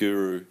 his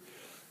guru,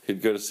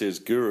 he'd go to see his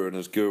guru, and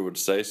his guru would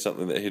say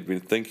something that he'd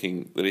been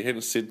thinking that he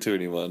hadn't said to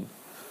anyone.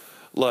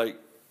 Like,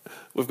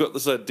 we've got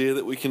this idea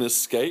that we can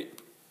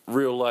escape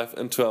real life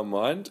into our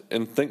mind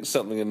and think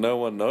something and no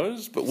one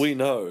knows, but we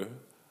know.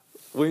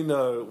 We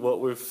know what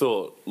we've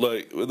thought.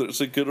 Like, whether it's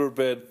a good or a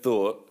bad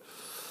thought,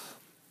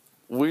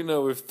 we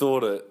know we've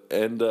thought it,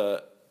 and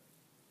it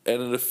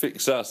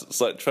affects us. It's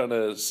like trying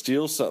to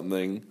steal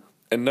something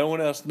and no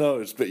one else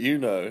knows, but you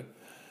know.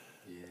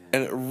 Yeah.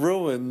 And it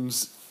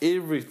ruins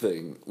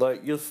everything.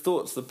 Like, your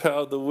thoughts, the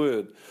power of the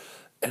word.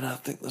 And I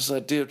think this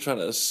idea of trying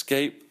to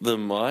escape the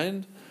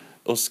mind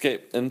or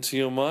escape into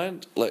your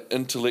mind, like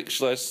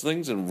intellectualize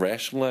things and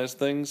rationalize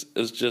things,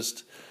 is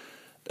just,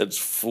 it's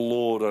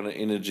flawed on an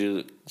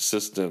energy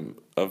system.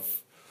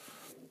 I've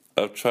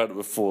tried it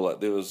before.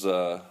 Like, there was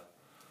I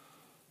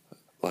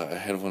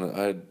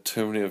had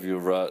too many of your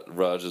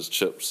Raj's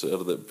chips out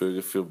of that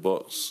Burgerfield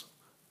box,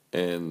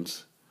 and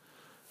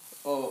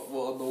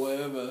on the way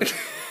over.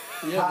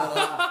 Yeah,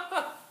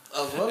 I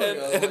was wondering.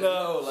 Like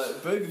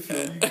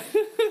Burgerfield.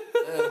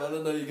 Damn, I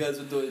didn't know you guys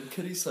were doing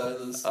kitty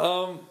sizes.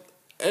 And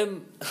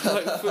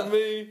like for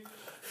me,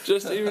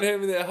 just even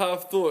having that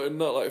half thought and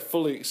not like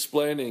fully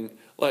explaining,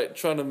 like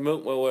trying to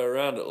milk my way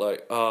around it,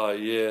 like,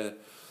 yeah.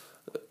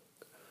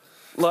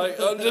 Like,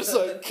 I'm just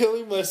like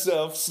killing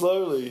myself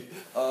slowly,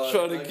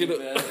 trying to get it.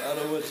 Man. I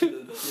don't want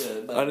you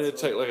to. I need to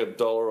take like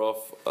 $1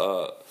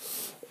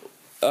 off.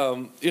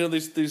 You know,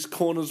 these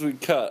corners we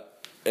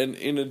cut, and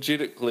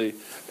energetically.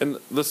 And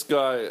this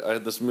guy, I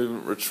had this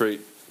movement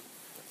retreat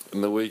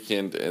in the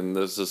weekend, and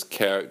there's this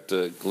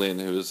character, Glenn,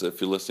 who is,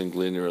 if you're listening,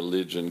 Glenn, you're a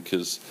legend,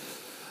 because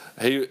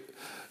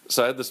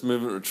so I had this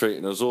movement retreat,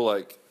 and it was all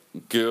like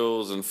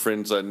girls and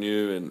friends I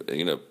knew, and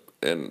you know,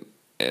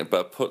 but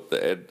I put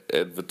the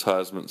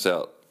advertisements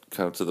out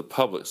kind of to the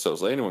public, so it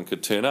was like anyone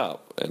could turn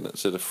up, and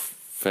it's at a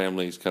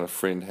family's kind of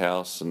friend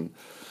house, and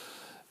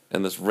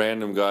this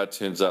random guy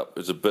turns up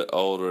who's a bit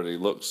older, and he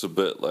looks a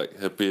bit like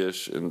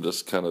hippie-ish, and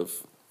just kind of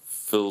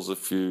fills a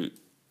few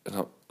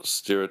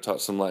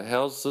stereotypes. I'm like,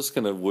 how's this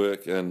going to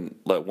work? And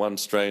like one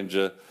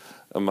stranger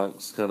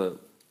amongst kind of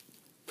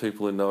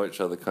people who know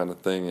each other, kind of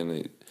thing,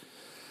 and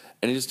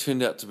he just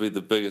turned out to be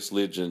the biggest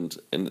legend.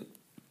 And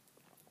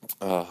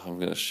I'm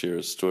going to share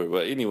his story.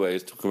 But anyway,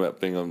 he's talking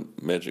about being on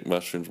magic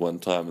mushrooms one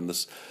time, and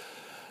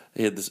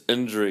he had this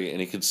injury,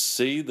 and he could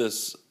see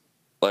this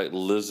like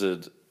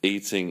lizard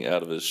eating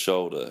out of his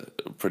shoulder,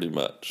 pretty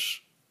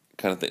much,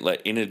 kind of thing,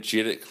 like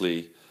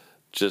energetically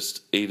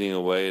just eating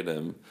away at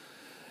him.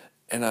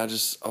 And I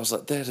was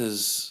like, it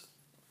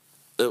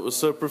was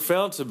so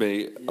profound to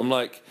me. I'm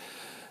like,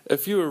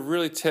 if you were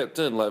really tapped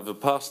in, like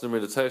Vipassana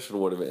meditation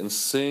or whatever, and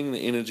seeing the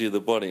energy of the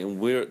body and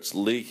where it's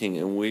leaking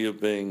and where you're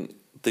being,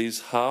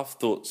 these half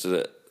thoughts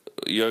that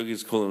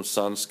yogis call them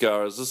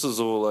sanskaras, this is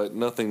all like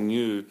nothing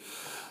new,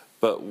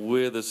 but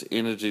where this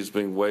energy is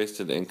being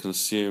wasted and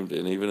consumed,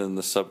 and even in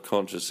the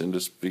subconscious, and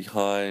just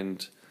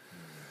behind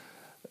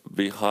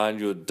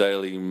your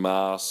daily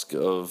mask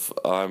of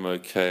I'm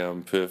okay,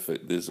 I'm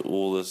perfect, there's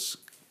all this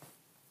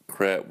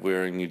crap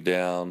wearing you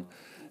down,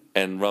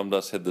 and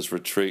Ramdas had this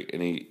retreat,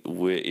 and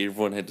where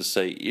everyone had to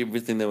say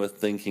everything they were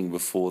thinking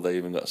before they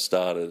even got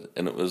started,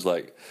 and it was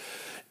like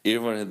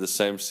everyone had the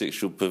same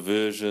sexual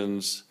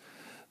perversions,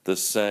 the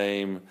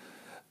same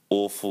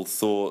awful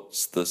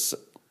thoughts, this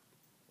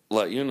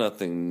like you're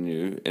nothing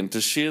new, and to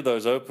share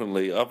those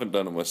openly, I haven't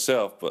done it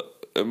myself,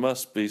 but it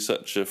must be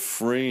such a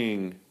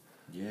freeing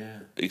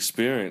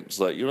experience.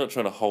 Like you're not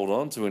trying to hold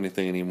on to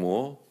anything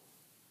anymore,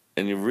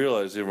 and you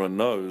realise everyone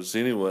knows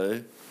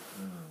anyway.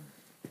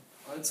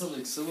 I had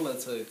something similar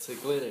to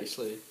Glenn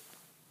actually.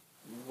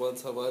 One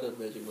time I did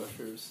magic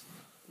mushrooms,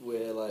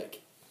 where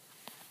like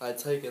I'd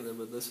taken them,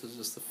 and this was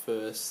just the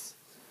first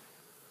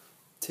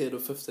 10 or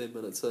 15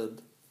 minutes in,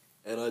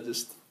 and I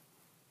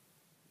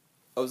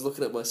was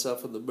looking at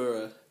myself in the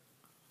mirror,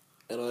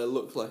 and I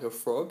looked like a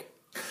frog.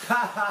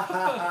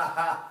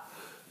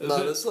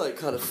 No, this like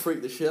kind of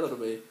freaked the shit out of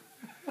me,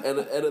 and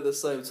at the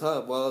same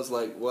time, while I was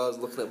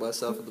looking at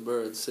myself in the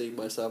mirror and seeing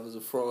myself as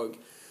a frog,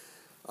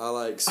 I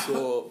like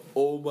saw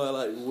all my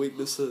like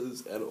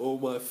weaknesses and all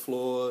my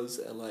flaws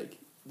and like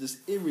just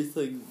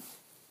everything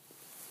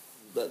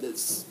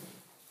that's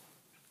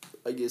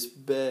I guess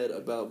bad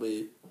about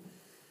me,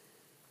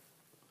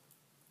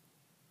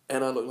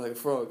 and I looked like a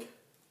frog.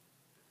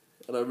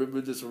 And I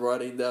remember just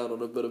writing down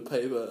on a bit of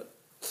paper,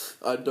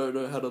 I don't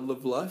know how to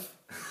live life.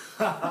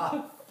 And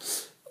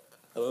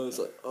I was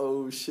like,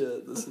 oh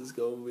shit, this is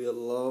going to be a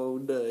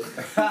long day.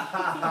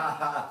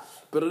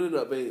 But I ended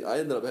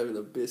up having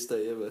the best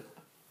day ever.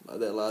 Like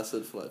that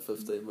lasted for like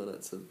 15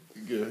 minutes. And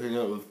You go hang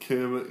out with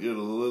Kermit, get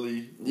a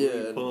lily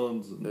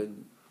ponds.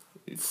 And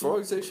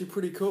frogs actually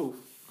pretty cool.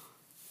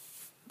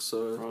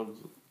 So, frogs.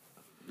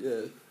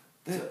 Yeah.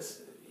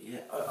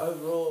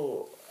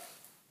 Overall,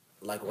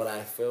 like what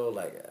I feel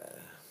like,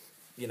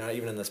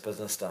 even in this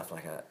business stuff,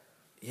 like,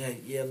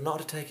 not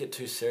to take it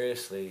too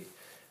seriously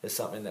is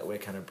something that we're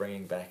kind of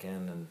bringing back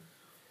in. And,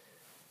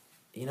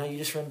 you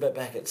just remember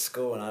back at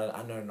school, and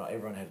I know not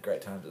everyone had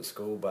great times at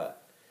school,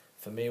 but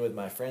for me with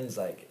my friends,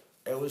 like,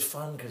 it was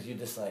fun because you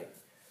just, like,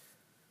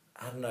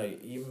 I don't know,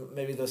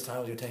 maybe those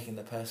times you were taking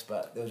the piss,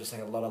 but there was just,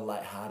 like, a lot of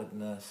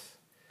lightheartedness.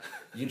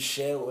 You'd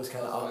share what was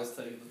kind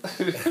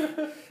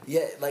of...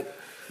 Yeah, like...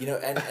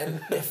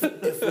 and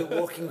if we're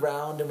walking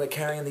around and we're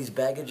carrying these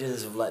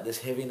baggages of like this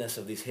heaviness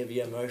of these heavy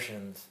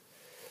emotions,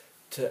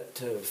 to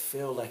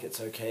feel like it's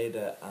okay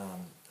to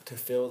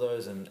feel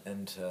those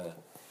and to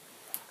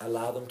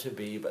allow them to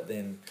be, but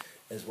then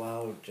as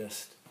well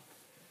just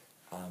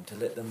to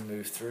let them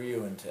move through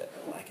you and to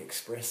like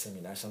express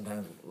them.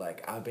 Sometimes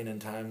like I've been in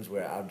times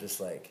where I've just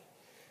like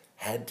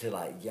had to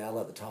like yell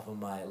at the top of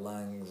my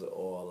lungs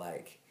or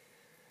like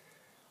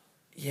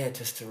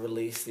just to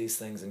release these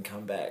things and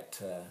come back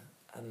to,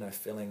 I don't know,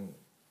 feeling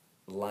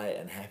light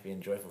and happy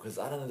and joyful. Because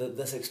I don't know,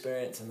 this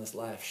experience in this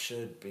life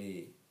should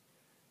be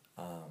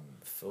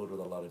filled with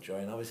a lot of joy.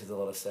 And obviously there's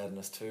a lot of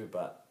sadness too,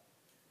 but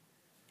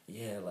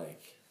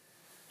like...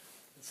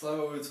 It's like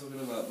what we were talking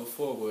about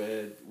before,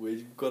 where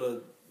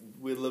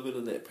we're living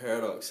in that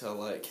paradox, how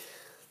like,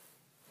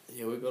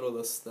 we've got all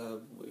this stuff,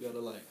 we've got to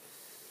like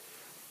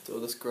do all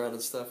this grind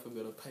and stuff, we've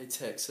got to pay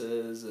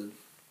taxes and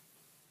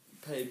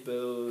pay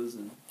bills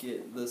and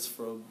get this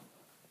from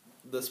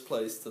this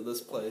place to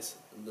this place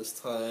in this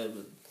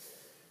time,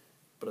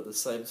 but at the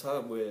same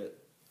time we're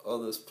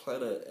on this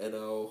planet and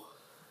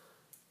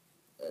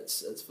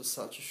it's for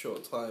such a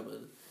short time,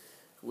 and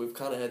we've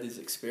kind of had these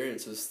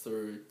experiences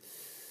through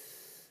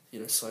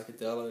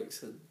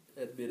psychedelics and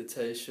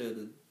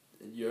meditation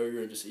and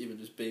yoga and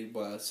just being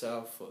by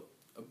ourselves for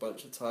a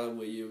bunch of time,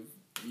 where you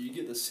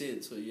get the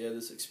sense, or you have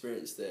this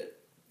experience that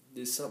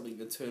there's something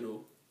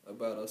eternal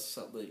about us,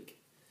 something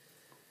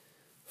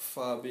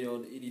far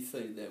beyond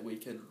anything that we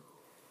can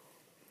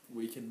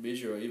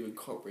measure or even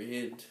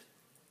comprehend.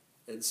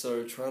 And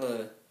so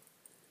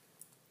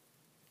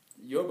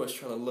you're almost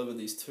trying to live in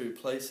these two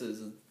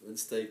places and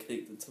stay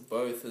connected to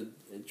both and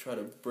try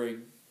to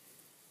bring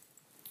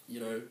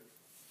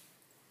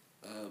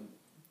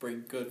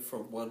good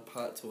from one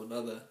part to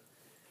another.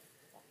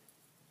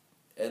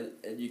 And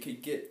you can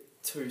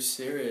get too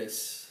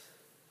serious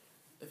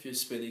if you're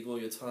spending all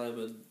your time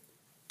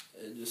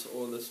and just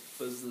all this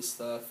business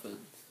stuff and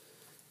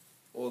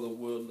all the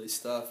worldly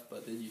stuff,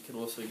 but then you can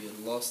also get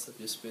lost if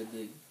you're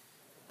spending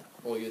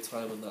all your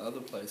time in the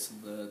other place,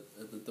 in the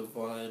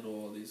divine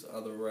or these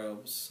other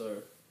realms.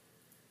 So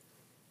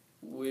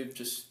we've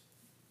just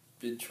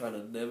been trying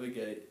to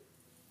navigate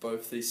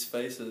both these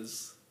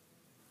spaces,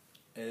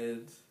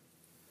 and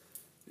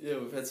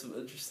we've had some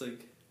interesting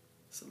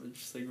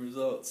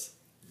results.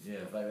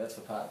 Yeah, maybe that's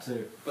for part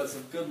 2. But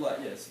some good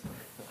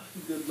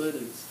good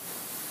learnings.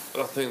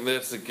 I think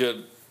that's a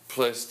good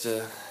place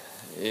to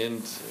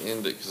end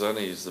it, because I need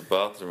to use the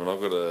bathroom, and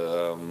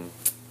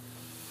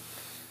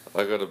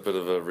I got a bit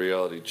of a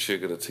reality check.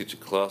 I got to teach a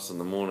class in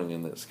the morning,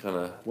 and that's kind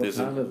of... What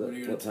time is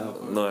it?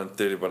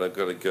 9:30, but I've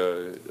got to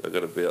go. I've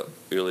got to be up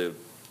earlier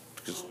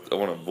because I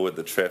want to avoid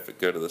the traffic.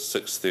 Go to the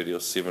 6:30 or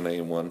 7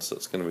 a.m. one, so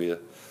it's going to be a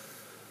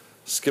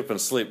skip and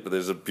sleep. But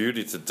there's a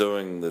beauty to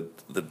doing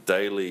the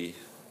daily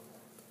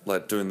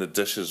like doing the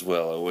dishes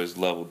well. I always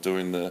love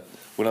doing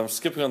when I'm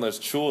skipping on those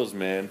chores,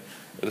 man.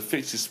 It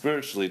affects you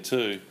spiritually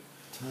too.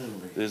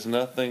 Totally. There's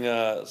nothing.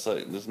 It's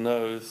like there's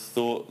no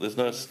thought. There's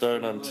no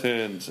stone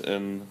unturned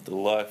in the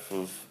life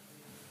of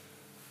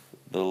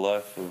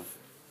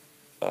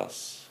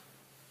us.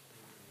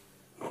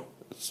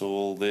 It's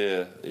all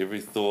there. Every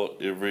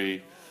thought,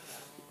 every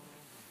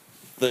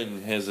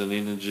thing has an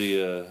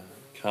energy,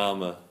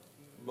 karma.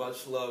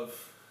 Much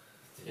love.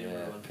 to Yeah,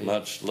 everyone. peace.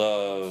 Much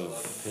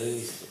love,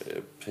 Peace.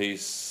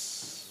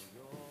 peace,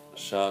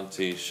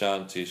 shanti,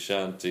 shanti,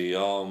 shanti.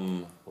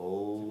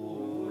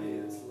 Oh,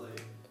 It's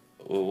late.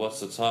 Well, what's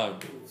the time?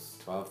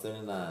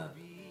 12:39.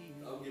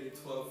 I'm getting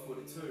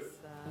 12:42.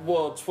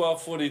 Whoa,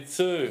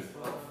 12:42.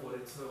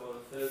 12:42 on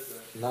a Thursday.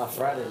 Not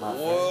Friday, my friend.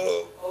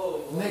 Whoa,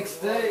 Oh, Next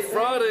day.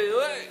 Friday.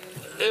 Wait,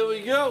 here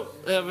we go.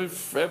 Happy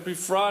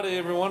Friday,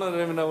 everyone. I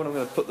don't even know when I'm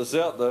going to put this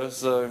out though.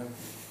 So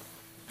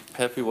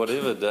happy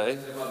whatever day.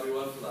 there might be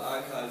one for the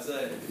archives,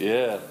 eh?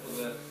 Yeah.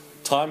 For the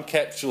Time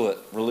capsule it.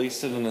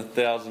 Release it in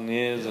 1,000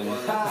 years and.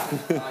 one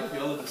that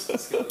archaeologists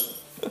discovered.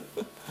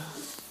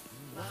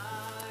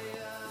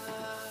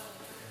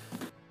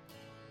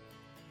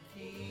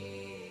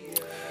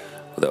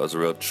 That was a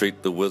real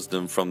treat, the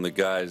wisdom from the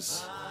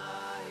guys.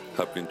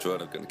 Hope you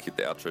enjoyed. I'm going to keep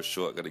the outro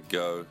short. Got to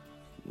go.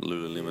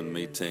 Lululemon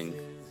meeting.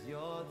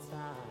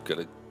 Got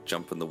to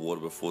jump in the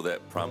water before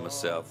that. Prime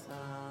myself.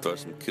 Throw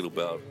some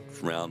kettlebell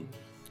around.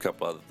 A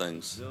couple other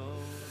things.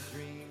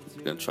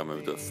 I'm going to try and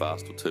maybe do a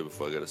fast or two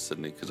before I go to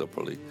Sydney because I'll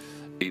probably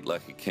eat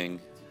like a king.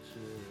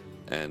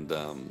 And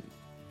yeah,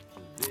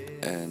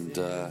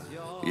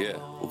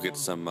 we'll get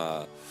some.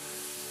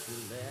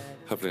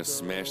 Hopefully I'll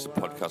smash the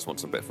podcast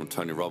once I'm back from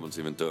Tony Robbins,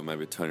 even do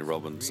maybe a Tony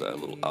Robbins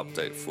little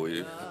update for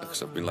you,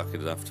 because I've been lucky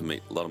enough to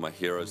meet a lot of my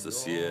heroes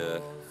this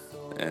year,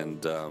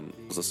 and I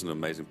was listening to an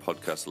amazing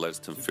podcast, the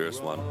latest Tim Ferriss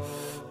one,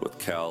 with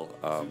Cal,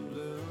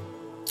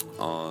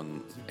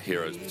 on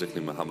heroes,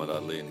 particularly Muhammad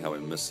Ali, and how we're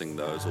missing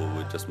those, or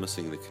we're just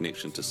missing the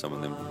connection to some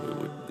of them.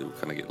 We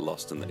kind of get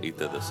lost in the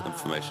ether, this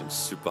information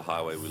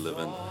superhighway we live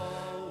in,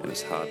 and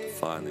it's hard to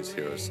find these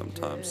heroes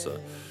sometimes, so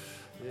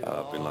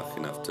I've been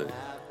lucky enough to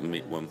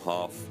meet Wim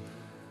Hof,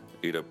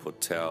 Ido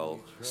Portal,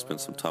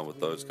 spent some time with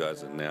those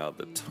guys, and now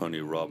the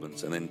Tony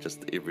Robbins, and then just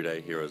the everyday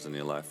heroes in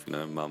your life, you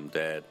know, mum,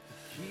 dad,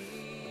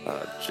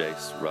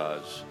 Jace,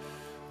 Raj,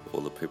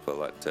 all the people I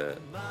like to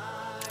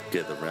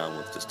gather around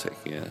with, just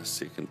taking a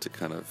second to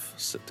kind of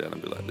sit down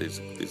and be like,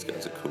 these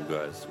guys are cool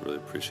guys, really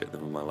appreciate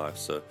them in my life.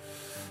 So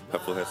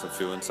hopefully we'll have some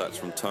few insights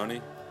from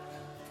Tony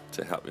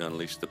to help you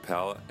unleash the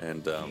power,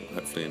 and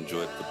hopefully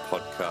enjoyed the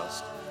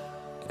podcast.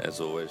 As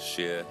always,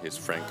 share. Here's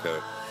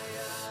Franco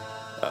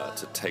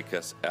to take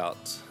us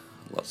out.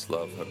 Lots of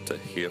love. Hope to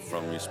hear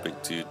from you, speak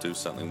to you, do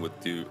something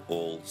with you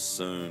all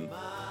soon.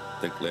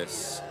 Think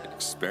less,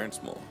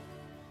 experience more,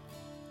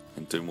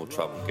 and do more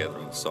trouble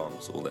gathering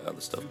songs, all that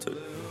other stuff too.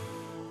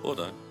 Or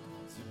don't.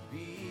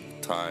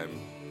 Time,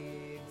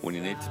 when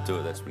you need to do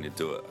it, that's when you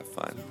do it, I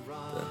find.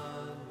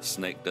 The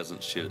snake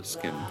doesn't shed its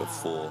skin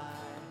before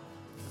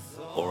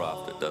or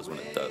after it does when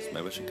it does.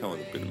 Maybe I should come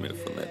with a better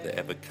metaphor than that. The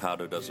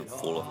avocado doesn't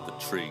fall off the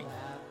tree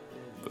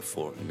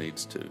before it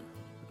needs to,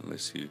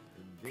 unless you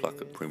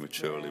pluck it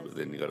prematurely, but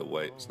then you gotta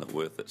wait. It's not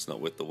worth it. It's not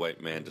worth the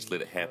wait, man. Just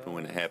let it happen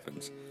when it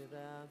happens.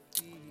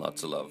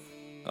 Lots of love.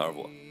 Au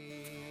revoir.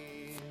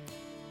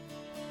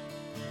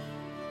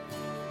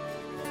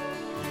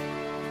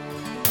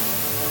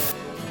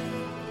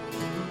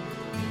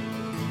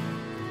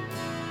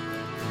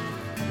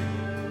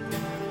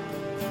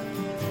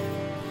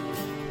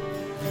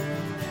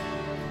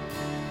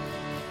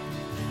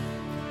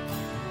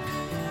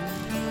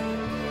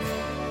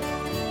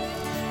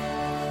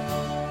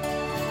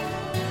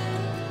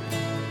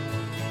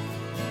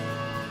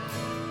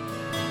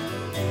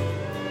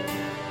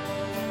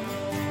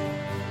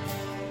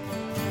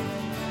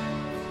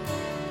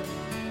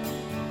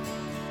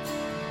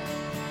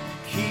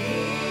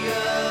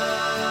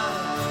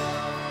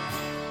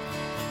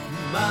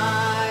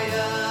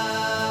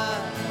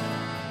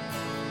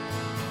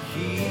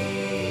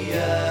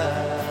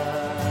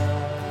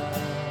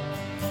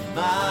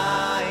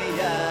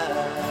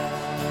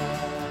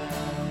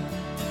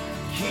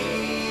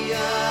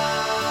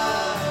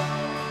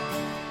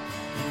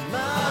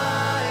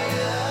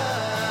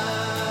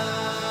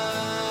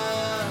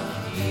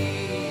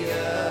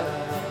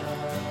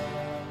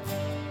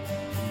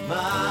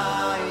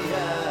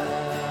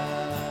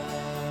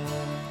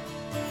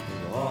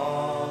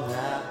 All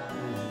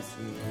happens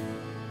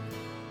here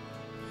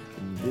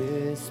in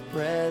this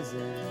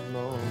present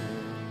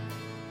moment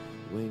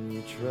when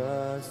you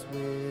trust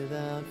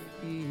without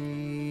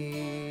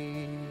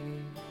fear.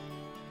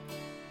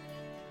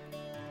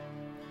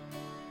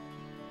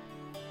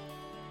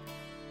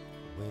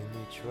 When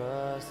you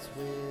trust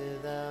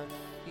without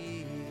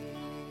fear.